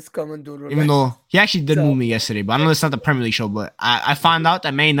someone to just come and do revenge. Even though he actually did move me yesterday, but I know it's not the Premier League show. But I found out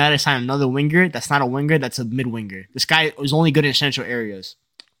that Man United signed another winger. That's not a winger. That's a mid winger. This guy was only good in central areas.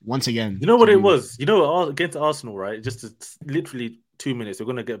 Once again, you know what it was? Against Arsenal, right? Just literally 2 minutes. We're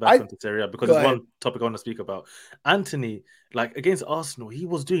gonna get back onto Serie A because there's one topic I want to speak about. Anthony, like against Arsenal, he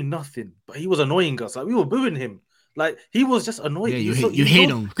was doing nothing, but he was annoying us. Like we were booing him. Like he was just annoying. Yeah, you hate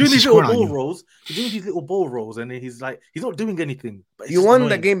him. Doing these little ball rolls. He's doing these little ball rolls, and he's not doing anything. But you won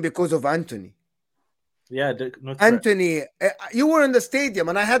the game because of Anthony. Yeah, Anthony. You were in the stadium,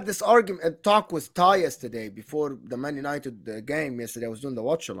 and I had this talk with Ty yesterday before the Man United game yesterday. I was doing the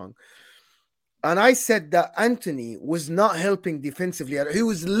watch along, and I said that Anthony was not helping defensively. He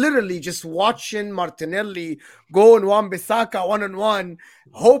was literally just watching Martinelli go on Wan-Bissaka one-on-one,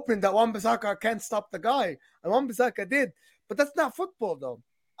 hoping that Wan-Bissaka can't stop the guy. And Wan-Bissaka did. But that's not football, though.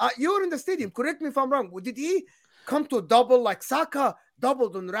 You were in the stadium. Correct me if I'm wrong. Did he come to a double like Saka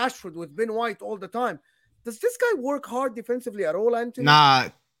doubled on Rashford with Ben White all the time? Does this guy work hard defensively at all, Anthony? Nah.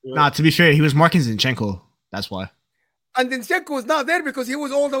 To be fair, he was marking Zinchenko. That's why. And Zinchenko was not there because he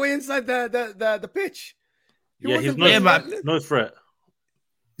was all the way inside the pitch. He's no threat.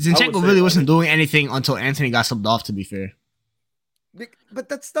 Zinchenko really wasn't doing anything until Anthony got subbed off, to be fair. But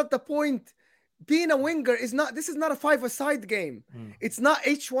that's not the point. Being a winger is not. This is not a 5-a-side game. It's not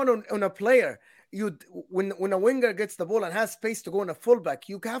H1 on a player. When a winger gets the ball and has space to go on a fullback,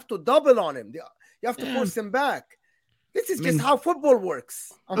 you have to double on him. You have to force him back. This is just how football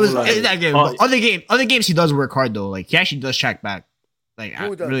works. Other games he does work hard though. Like he actually does track back, like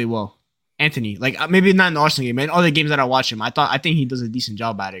really well. Anthony, like maybe not in the Arsenal game, man. Other games that I watch him, I think he does a decent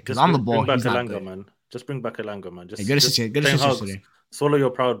job at it. Because on the ball, he's not good. Man. Just bring back Elanga, man. Just good today. Swallow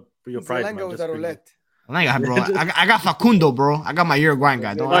your pride, Elanga man. Was a roulette. Bro. I got Facundo, bro. I got my Uruguayan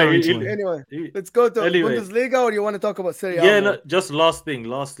guy. Anyway, let's go to Bundesliga, or you want to talk about Serie A? Yeah, no, just last thing,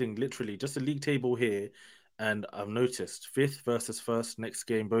 literally, just a league table here. And I've noticed 5th versus 1st next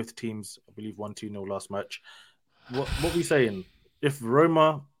game. Both teams, I believe, 1-2-0 last match. What we saying? If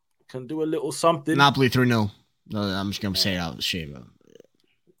Roma can do a little something, Napoli 3-0. No, I'm just gonna say it out of shame.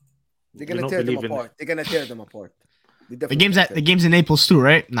 They're gonna tear them apart. They're gonna tear them apart. The game's in Naples too,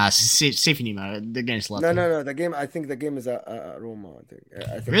 right? Nah, safety man. They're getting slapped. No. The game. I think the game is at Roma.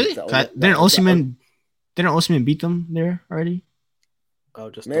 I think really? Didn't Osimhen beat them there already? I'll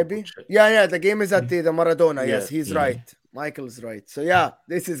just maybe. Yeah. The game is at the Maradona. Yes, he's right. Michael's right. So yeah,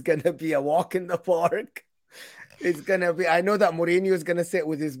 this is gonna be a walk in the park. It's gonna be. I know that Mourinho is gonna sit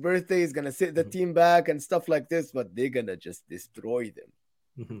with his birthday. He's gonna sit the team back and stuff like this, but they're gonna just destroy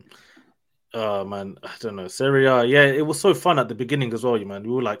them. Oh man, I don't know. Serie A, yeah, it was so fun at the beginning as well, man.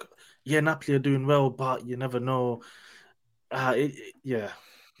 We were like, yeah, Napoli are doing well, but you never know.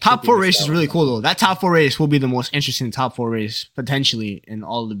 Top 4 race is really cool though. That top 4 race will be the most interesting top 4 race potentially in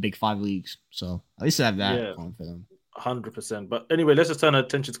all the big 5 leagues. So at least I have that going for them. 100%. But anyway, let's just turn our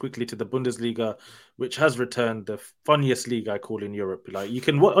attentions quickly to the Bundesliga, which has returned the funniest league I call in Europe. Like you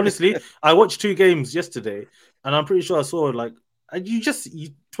can honestly, I watched 2 games yesterday, and I'm pretty sure I saw like. And you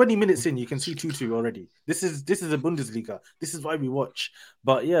 20 minutes in, you can see 2-2 already. This is a Bundesliga. This is why we watch.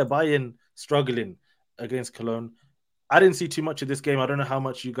 But yeah, Bayern struggling against Cologne. I didn't see too much of this game. I don't know how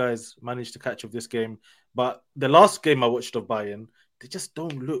much you guys managed to catch of this game. But the last game I watched of Bayern, they just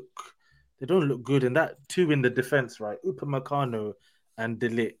don't look good. And that 2 in the defense, right? Upamecano and De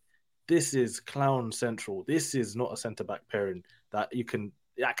Ligt. This is clown central. This is not a centre-back pairing that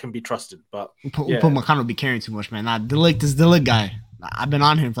can be trusted, but Upamecano will be carrying too much, man. Nah, De Ligt guy. I've been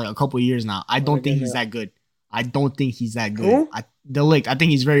on him for like a couple of years now. I don't think he's that good. Who? De Ligt. I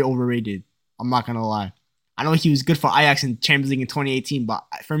think he's very overrated. I'm not gonna lie. I know he was good for Ajax in Champions League in 2018, but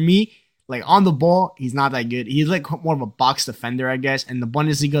for me, like on the ball, he's not that good. He's like more of a box defender, I guess. In the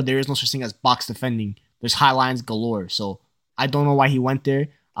Bundesliga, there is no such thing as box defending. There's high lines galore. So I don't know why he went there.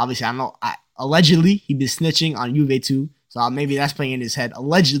 Obviously, I know. Allegedly, he been snitching on Juve too. So maybe that's playing in his head.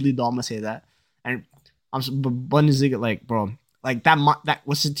 Allegedly, though, I'm gonna say that. And Bundesliga, like, bro, like that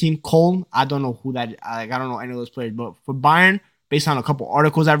what's the team? Köln? I don't know who that. I don't know any of those players. But for Bayern, based on a couple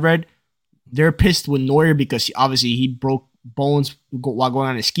articles I've read, they're pissed with Neuer because he broke bones while going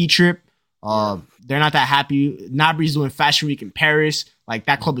on a ski trip. They're not that happy. Gnabry's doing Fashion Week in Paris. Like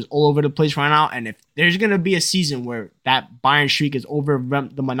that club is all over the place right now. And if there's gonna be a season where that Bayern streak is over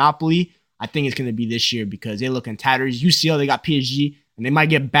the monopoly, I think it's going to be this year because they look in tatters. UCL, they got PSG, and they might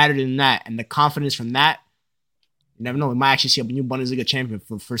get battered in that. And the confidence from that, you never know. We might actually see a new Bundesliga champion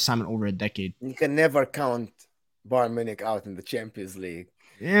for the first time in over a decade. You can never count Bayern Munich out in the Champions League.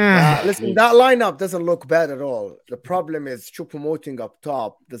 Yeah. Listen, that lineup doesn't look bad at all. The problem is Choupo-Moting up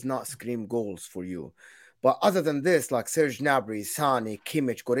top does not scream goals for you. But other than this, like Serge Gnabry, Sane,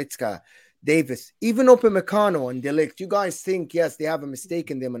 Kimmich, Goretzka, Davis, even Upamecano and De Ligt, you guys think, yes, they have a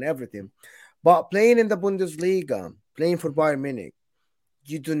mistake in them and everything. But playing in the Bundesliga, playing for Bayern Munich,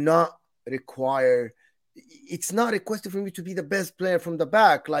 you do not require, it's not requested for me to be the best player from the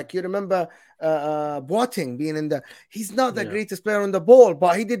back. Like you remember Boateng being in he's not the greatest player on the ball,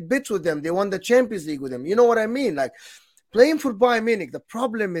 but he did bits with them. They won the Champions League with him. You know what I mean? Like playing for Bayern Munich, the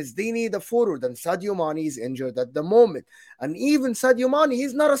problem is they need a forward, and Sadio Mane is injured at the moment. And even Sadio Mane,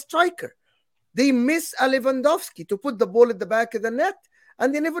 he's not a striker. They miss Lewandowski to put the ball at the back of the net,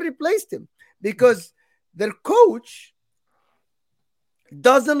 and they never replaced him because their coach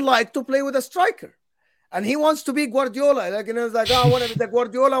doesn't like to play with a striker. And he wants to be Guardiola. Like, you know, it's like, I want to be the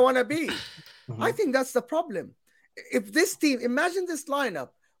Guardiola I want to be. Mm-hmm. I think that's the problem. If this team, imagine this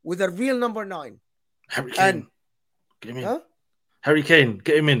lineup with a real number 9. Harry Kane. Get him in. Huh? Harry Kane,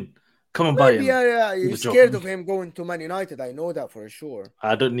 get him in. Come on, Bayern. Yeah. You're scared of him going to Man United. I know that for sure.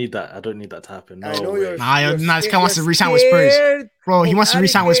 I don't need that. to happen. No, I know way. This guy wants to re-sign with Spurs. Bro, he wants to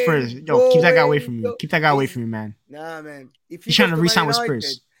re-sign with Spurs. Yo, keep that guy away from me. Keep that guy away from me, man. Nah, man. If he's trying to re-sign with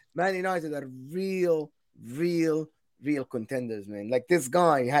Spurs. Man United are real contenders, man. Like this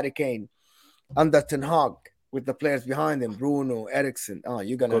guy, Harry Kane, under Ten Hag, with the players behind him, Bruno, Eriksen. Oh,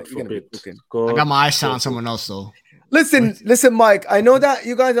 you're gonna be cooking. I got my eyes on someone else though. Listen, Mike. I know that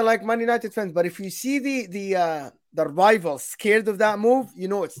you guys are like Man United fans, but if you see the rivals scared of that move, you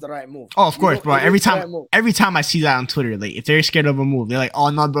know it's the right move. Oh, of course, bro. Every time I see that on Twitter, like if they're scared of a move, they're like, "Oh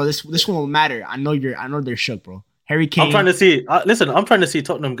no, bro, this one won't matter." I know they're shook, bro. Harry Kane. I'm trying to see. I'm trying to see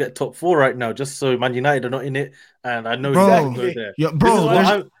Tottenham get top 4 right now, just so Man United are not in it, and I know exactly there. Yeah,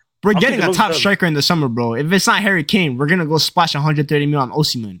 bro. We're getting a top striker in the summer, bro. If it's not Harry Kane, we're gonna go splash 130 million on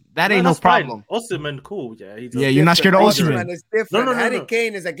Osimhen. That ain't no problem. Osimhen, cool. Yeah, you're not scared of Osimhen. It's different. No. Harry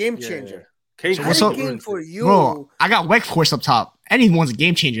Kane is a game changer. Kane for you, bro. I got Weghorst up top. Anyone's a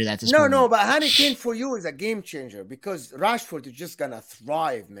game changer. But Harry Kane for you is a game changer because Rashford is just gonna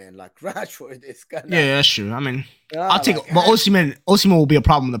thrive, man. Like Rashford is gonna. Yeah, that's true. I mean, I'll take. But Osimhen will be a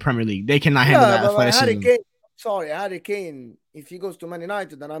problem in the Premier League. They cannot handle that athleticism. Harry Kane, sorry, Harry Kane, if he goes to Man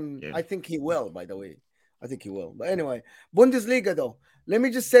United, then I think he will, by the way. I think he will. But anyway, Bundesliga, though. Let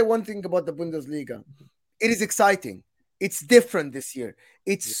me just say one thing about the Bundesliga. It is exciting. It's different this year.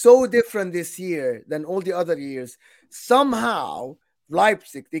 It's so different this year than all the other years. Somehow,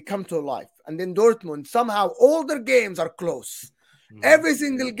 Leipzig, they come to life. And then Dortmund, somehow, all their games are close. Every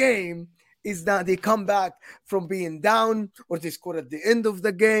single game is that they come back from being down or they score at the end of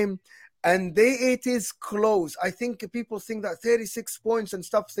the game. And it is close. I think people think that 36 points and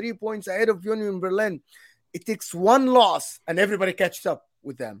stuff, 3 points ahead of Union Berlin. It takes one loss and everybody catches up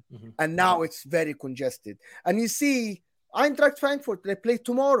with them. And now it's very congested. And you see, Eintracht Frankfurt, they play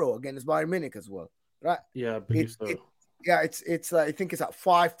tomorrow against Bayern Munich as well, right? Yeah, I believe so. It's I think it's at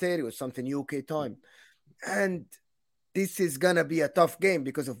 5:30 or something UK time. And this is going to be a tough game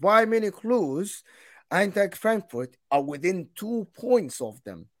because if Bayern Munich lose, Eintracht Frankfurt are within 2 points of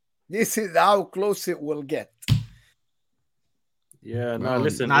them. This is how close it will get. Yeah,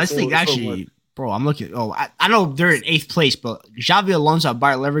 this league actually, bro, I'm looking. I know they're in 8th place, but Xavi Alonso at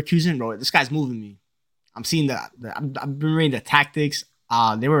Bayer Leverkusen, bro, this guy's moving me. I'm seeing I've been reading the tactics.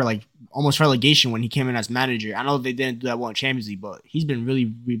 They were like almost relegation when he came in as manager. I know they didn't do that well in Champions League, but he's been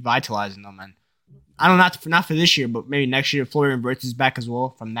really revitalizing them, man. I don't know, not for this year, but maybe next year. Florian Wirtz is back as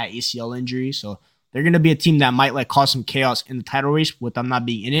well from that ACL injury, so they're gonna be a team that might like cause some chaos in the title race with them not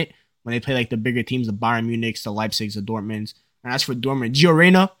being in it when they play like the bigger teams, the Bayern Munichs, the Leipzigs, the Dortmunds. And as for Dortmund, Gio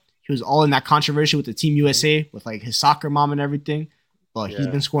Reyna, he was all in that controversy with the Team USA with like his soccer mom and everything, but he's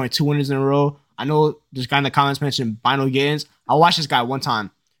been scoring 2 winners in a row. I know this guy in the comments mentioned Bino Gittins. I watched this guy one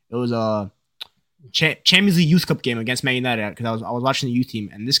time. It was a Champions League Youth Cup game against Man United because I was watching the youth team,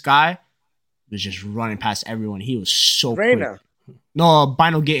 and this guy was just running past everyone. He was so quick. No,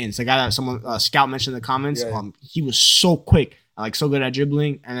 Bino Gittins, the guy that someone scout mentioned in the comments. Yeah. He was so quick, like so good at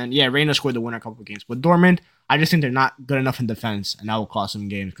dribbling. And then Reyna scored the winner a couple of games. But Dortmund, I just think they're not good enough in defense, and that will cost them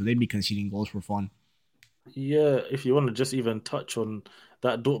games because they'd be conceding goals for fun. Yeah, if you want to just even touch on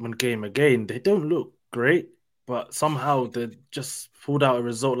that Dortmund game again, they don't look great, but somehow they just pulled out a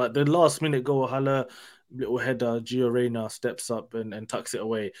result. Like the last minute goal, Haller, little header, Gio Reyna steps up and tucks it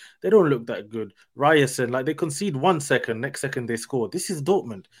away. They don't look that good. Ryerson, like they concede 1 second, next second they score. This is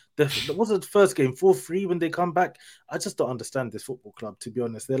Dortmund. That was the first game, 4-3 when they come back. I just don't understand this football club, to be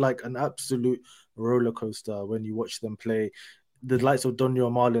honest. They're like an absolute roller coaster when you watch them play. The likes of Daniel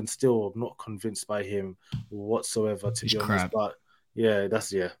Marlon, still not convinced by him whatsoever, to be honest. But yeah,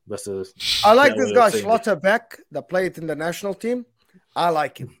 that's a. I like this guy Schlotterbeck that played in the national team. I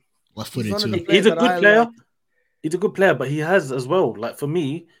like him. He's a good player. He's a good player, but he has as well. Like for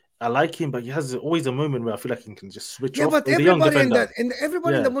me, I like him, but he has always a moment where I feel like he can just switch off. Yeah, but everybody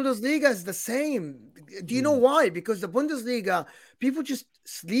in the Bundesliga is the same. Do you know why? Because the Bundesliga, people just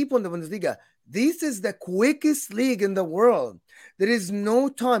sleep on the Bundesliga. This is the quickest league in the world. There is no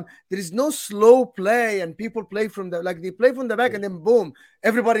time. There is no slow play, and people play they play from the back, and then boom,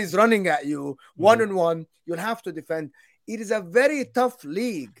 everybody's running at you, 1-on-1. You'll have to defend. It is a very tough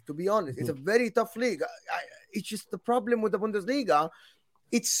league, to be honest. It's a very tough league. It's just the problem with the Bundesliga.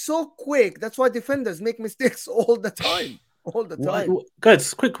 It's so quick. That's why defenders make mistakes all the time. All the time.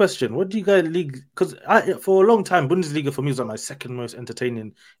 Guys, quick question. What do you guys league? Because for a long time, Bundesliga for me was like my second most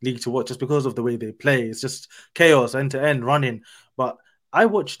entertaining league to watch just because of the way they play. It's just chaos, end-to-end, running. But I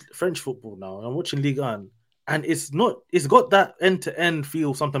watch French football now, and I'm watching Ligue 1, and it's got that end-to-end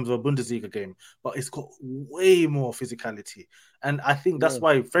feel sometimes of a Bundesliga game, but it's got way more physicality. And I think that's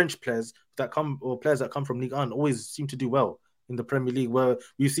why French players that come from Ligue 1 always seem to do well in the Premier League, where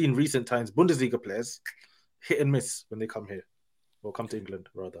we've seen in recent times Bundesliga players hit and miss when they come here, or come to England,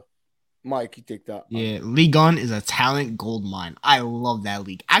 rather. Mike, you take that. Yeah, Ligue 1 is a talent gold mine. I love that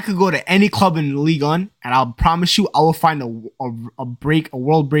league. I could go to any club in Ligue 1, and I'll promise you I will find a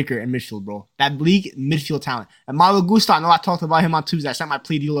world breaker in midfield, bro. That league, midfield talent. And Malo Gusto, I know I talked about him on Tuesday. I sent my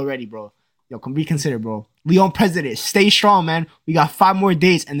plea deal already, bro. Yo, come reconsider, bro. Lyon president, stay strong, man. We got 5 more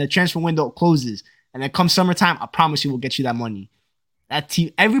days, and the transfer window closes. And then come summertime, I promise you we'll get you that money. That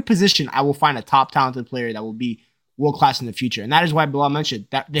team, every position, I will find a top talented player that will be world class in the future, and that is why Bilal mentioned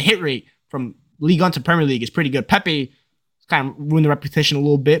that the hit rate from Ligue 1 to Premier League is pretty good. Pepe kind of ruined the reputation a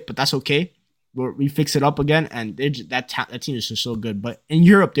little bit, but that's okay. We fix it up again, and that team is just so good. But in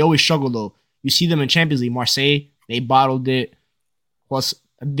Europe, they always struggle though. You see them in Champions League, Marseille, they bottled it. Plus,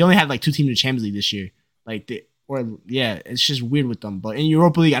 they only had like 2 teams in Champions League this year. It's just weird with them. But in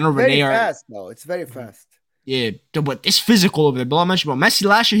Europa League, I know Renee fast though. It's very fast. Yeah, but it's physical over there. But I mentioned about Messi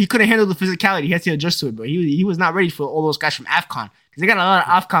last year, he couldn't handle the physicality. He had to adjust to it, but he was not ready for all those guys from AFCON because they got a lot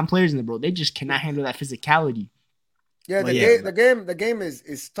of AFCON players in there, bro. They just cannot handle that physicality. Yeah, the game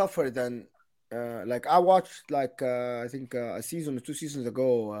is tougher than Like I watched like I think a season or 2 seasons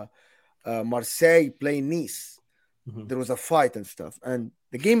ago, Marseille playing Nice. There was a fight and stuff, and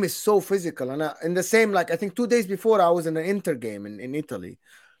the game is so physical. And in the same, like I think 2 days before, I was in an Inter game in Italy,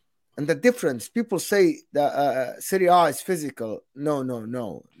 and the difference, people say that Serie A is physical.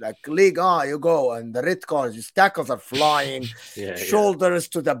 No. Like League A, you go and the red cards, your tackles are flying, shoulders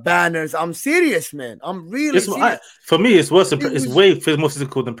to the banners. I'm serious, man. I'm really serious. For me, it's worse. It's way more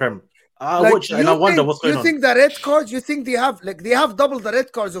physical than Prem. I watch it and I wonder what's going on. You think the red cards? You think they have double the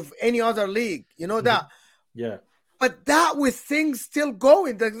red cards of any other league? You know that? Yeah. But that with things still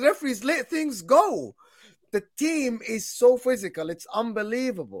going, the referees let things go. The team is so physical. It's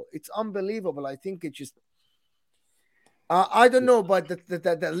unbelievable. I think it just... I don't know, but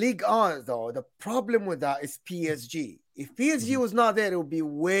the League On, though, the problem with that is PSG. If PSG was not there, it would be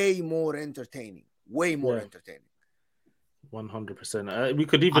way more entertaining. 100%. We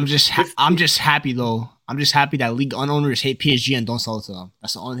could even... I'm just happy, though. I'm just happy that League On owners hate PSG and don't sell it to them.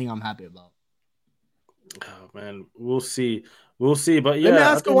 That's the only thing I'm happy about. Oh, man, we'll see. But yeah, let me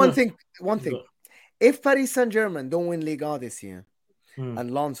ask you one thing. If Paris Saint-Germain don't win Liga this year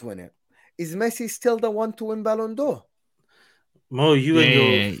and Lens win it, is Messi still the one to win Ballon d'Or? Mo, and your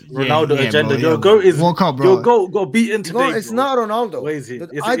Ronaldo agenda. Your goat is World Cup, bro. Your goat got beaten today. No, it's not Ronaldo. Where is he?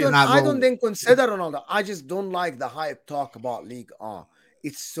 I don't then consider Ronaldo. I just don't like the hype talk about Ligue 1.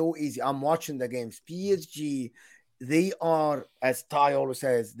 It's so easy. I'm watching the games. PSG, they are, as Ty always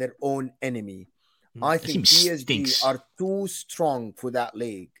says, their own enemy. I think PSG are too strong for that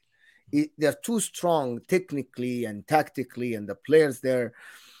league. They're too strong technically and tactically, and the players there.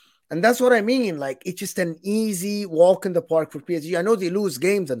 And that's what I mean. Like, it's just an easy walk in the park for PSG. I know they lose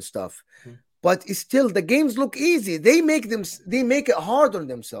games and stuff, but it's still, the games look easy. They make it hard on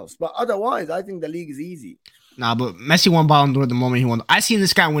themselves. But otherwise, I think the league is easy. Nah, but Messi won Ballon d'Or the moment he won. I seen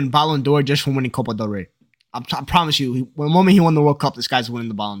this guy win Ballon d'Or just from winning Copa del Rey. I promise you, the moment he won the World Cup, this guy's winning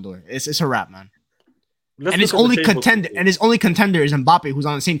the Ballon d'Or. It's a wrap, man. His only contender is Mbappe, who's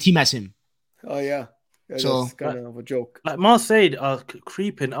on the same team as him. Oh yeah, so that's kind of a joke. Like Marseille are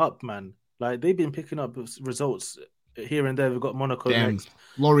creeping up, man. Like they've been picking up results here and there. We've got Monaco next.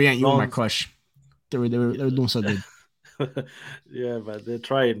 Lorient, you were my crush. They were doing so good. Yeah, man, they're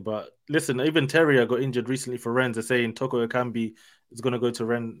trying. But listen, even Terrier got injured recently for Rennes. They're saying Toko Ekambi is going to go to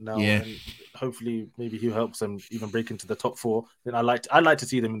Rennes now. Yeah. And hopefully, maybe he helps them even break into the top 4. Then I like to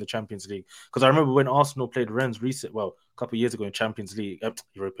see them in the Champions League, because I remember when Arsenal played Rennes a couple of years ago in Champions League,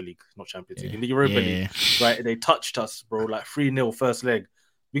 Europa League, not Champions League, in the Europa League, right? They touched us, bro, like 3-0 first leg.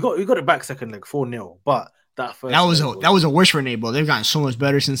 We got it back second leg 4-0, but that was a worse Rennes, bro. They've gotten so much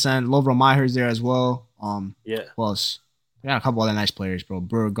better since then. Lovro Maher's there as well. Who else? They got a couple other nice players, bro.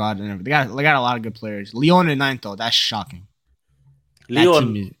 Burgard and everything. They got a lot of good players. Lyon in 9th, though. That's shocking.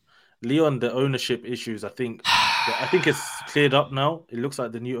 Lyon, the ownership issues, I think it's cleared up now. It looks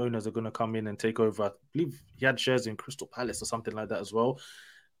like the new owners are going to come in and take over. I believe he had shares in Crystal Palace or something like that as well.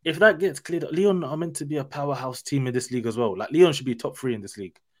 If that gets cleared up, Lyon are meant to be a powerhouse team in this league as well. Like, Lyon should be top 3 in this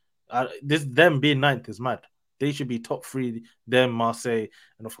league. Them being 9th is mad. They should be top 3. Them, Marseille,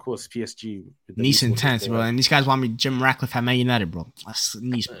 and of course PSG. Nice and 10th, bro. And these guys want me Jim Ratcliffe at Man United, bro. That's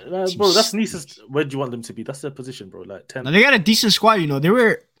Nice. Bro, that's Nice's. Where do you want them to be? That's their position, bro. Like 10th. Now, they got a decent squad. You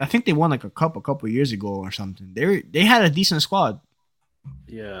know, I think they won like a couple of years ago or something. They had a decent squad.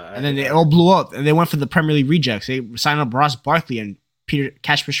 Yeah. And then they all blew up, and they went for the Premier League rejects. They signed up Ross Barkley and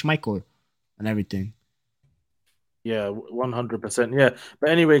Kasper Schmeichel and everything. Yeah, 100%. Yeah. But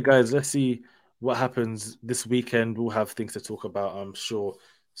anyway, guys, let's see what happens this weekend. We'll have things to talk about, I'm sure,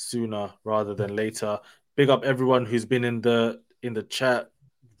 sooner rather than later. Big up everyone who's been in the chat,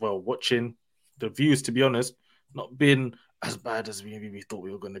 watching. The views, to be honest, not been as bad as we thought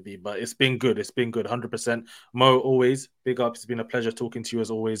we were going to be, but it's been good. 100%. Mo, always big up. It's been a pleasure talking to you as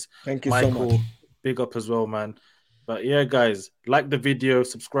always. Thank you, Michael, so much. Big up as well, man. But yeah, guys, like the video,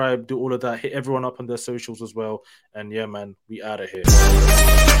 subscribe, do all of that. Hit everyone up on their socials as well. And yeah, man, we out of here.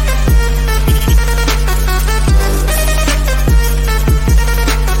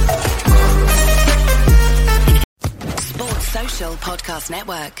 Sports Social Podcast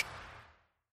Network.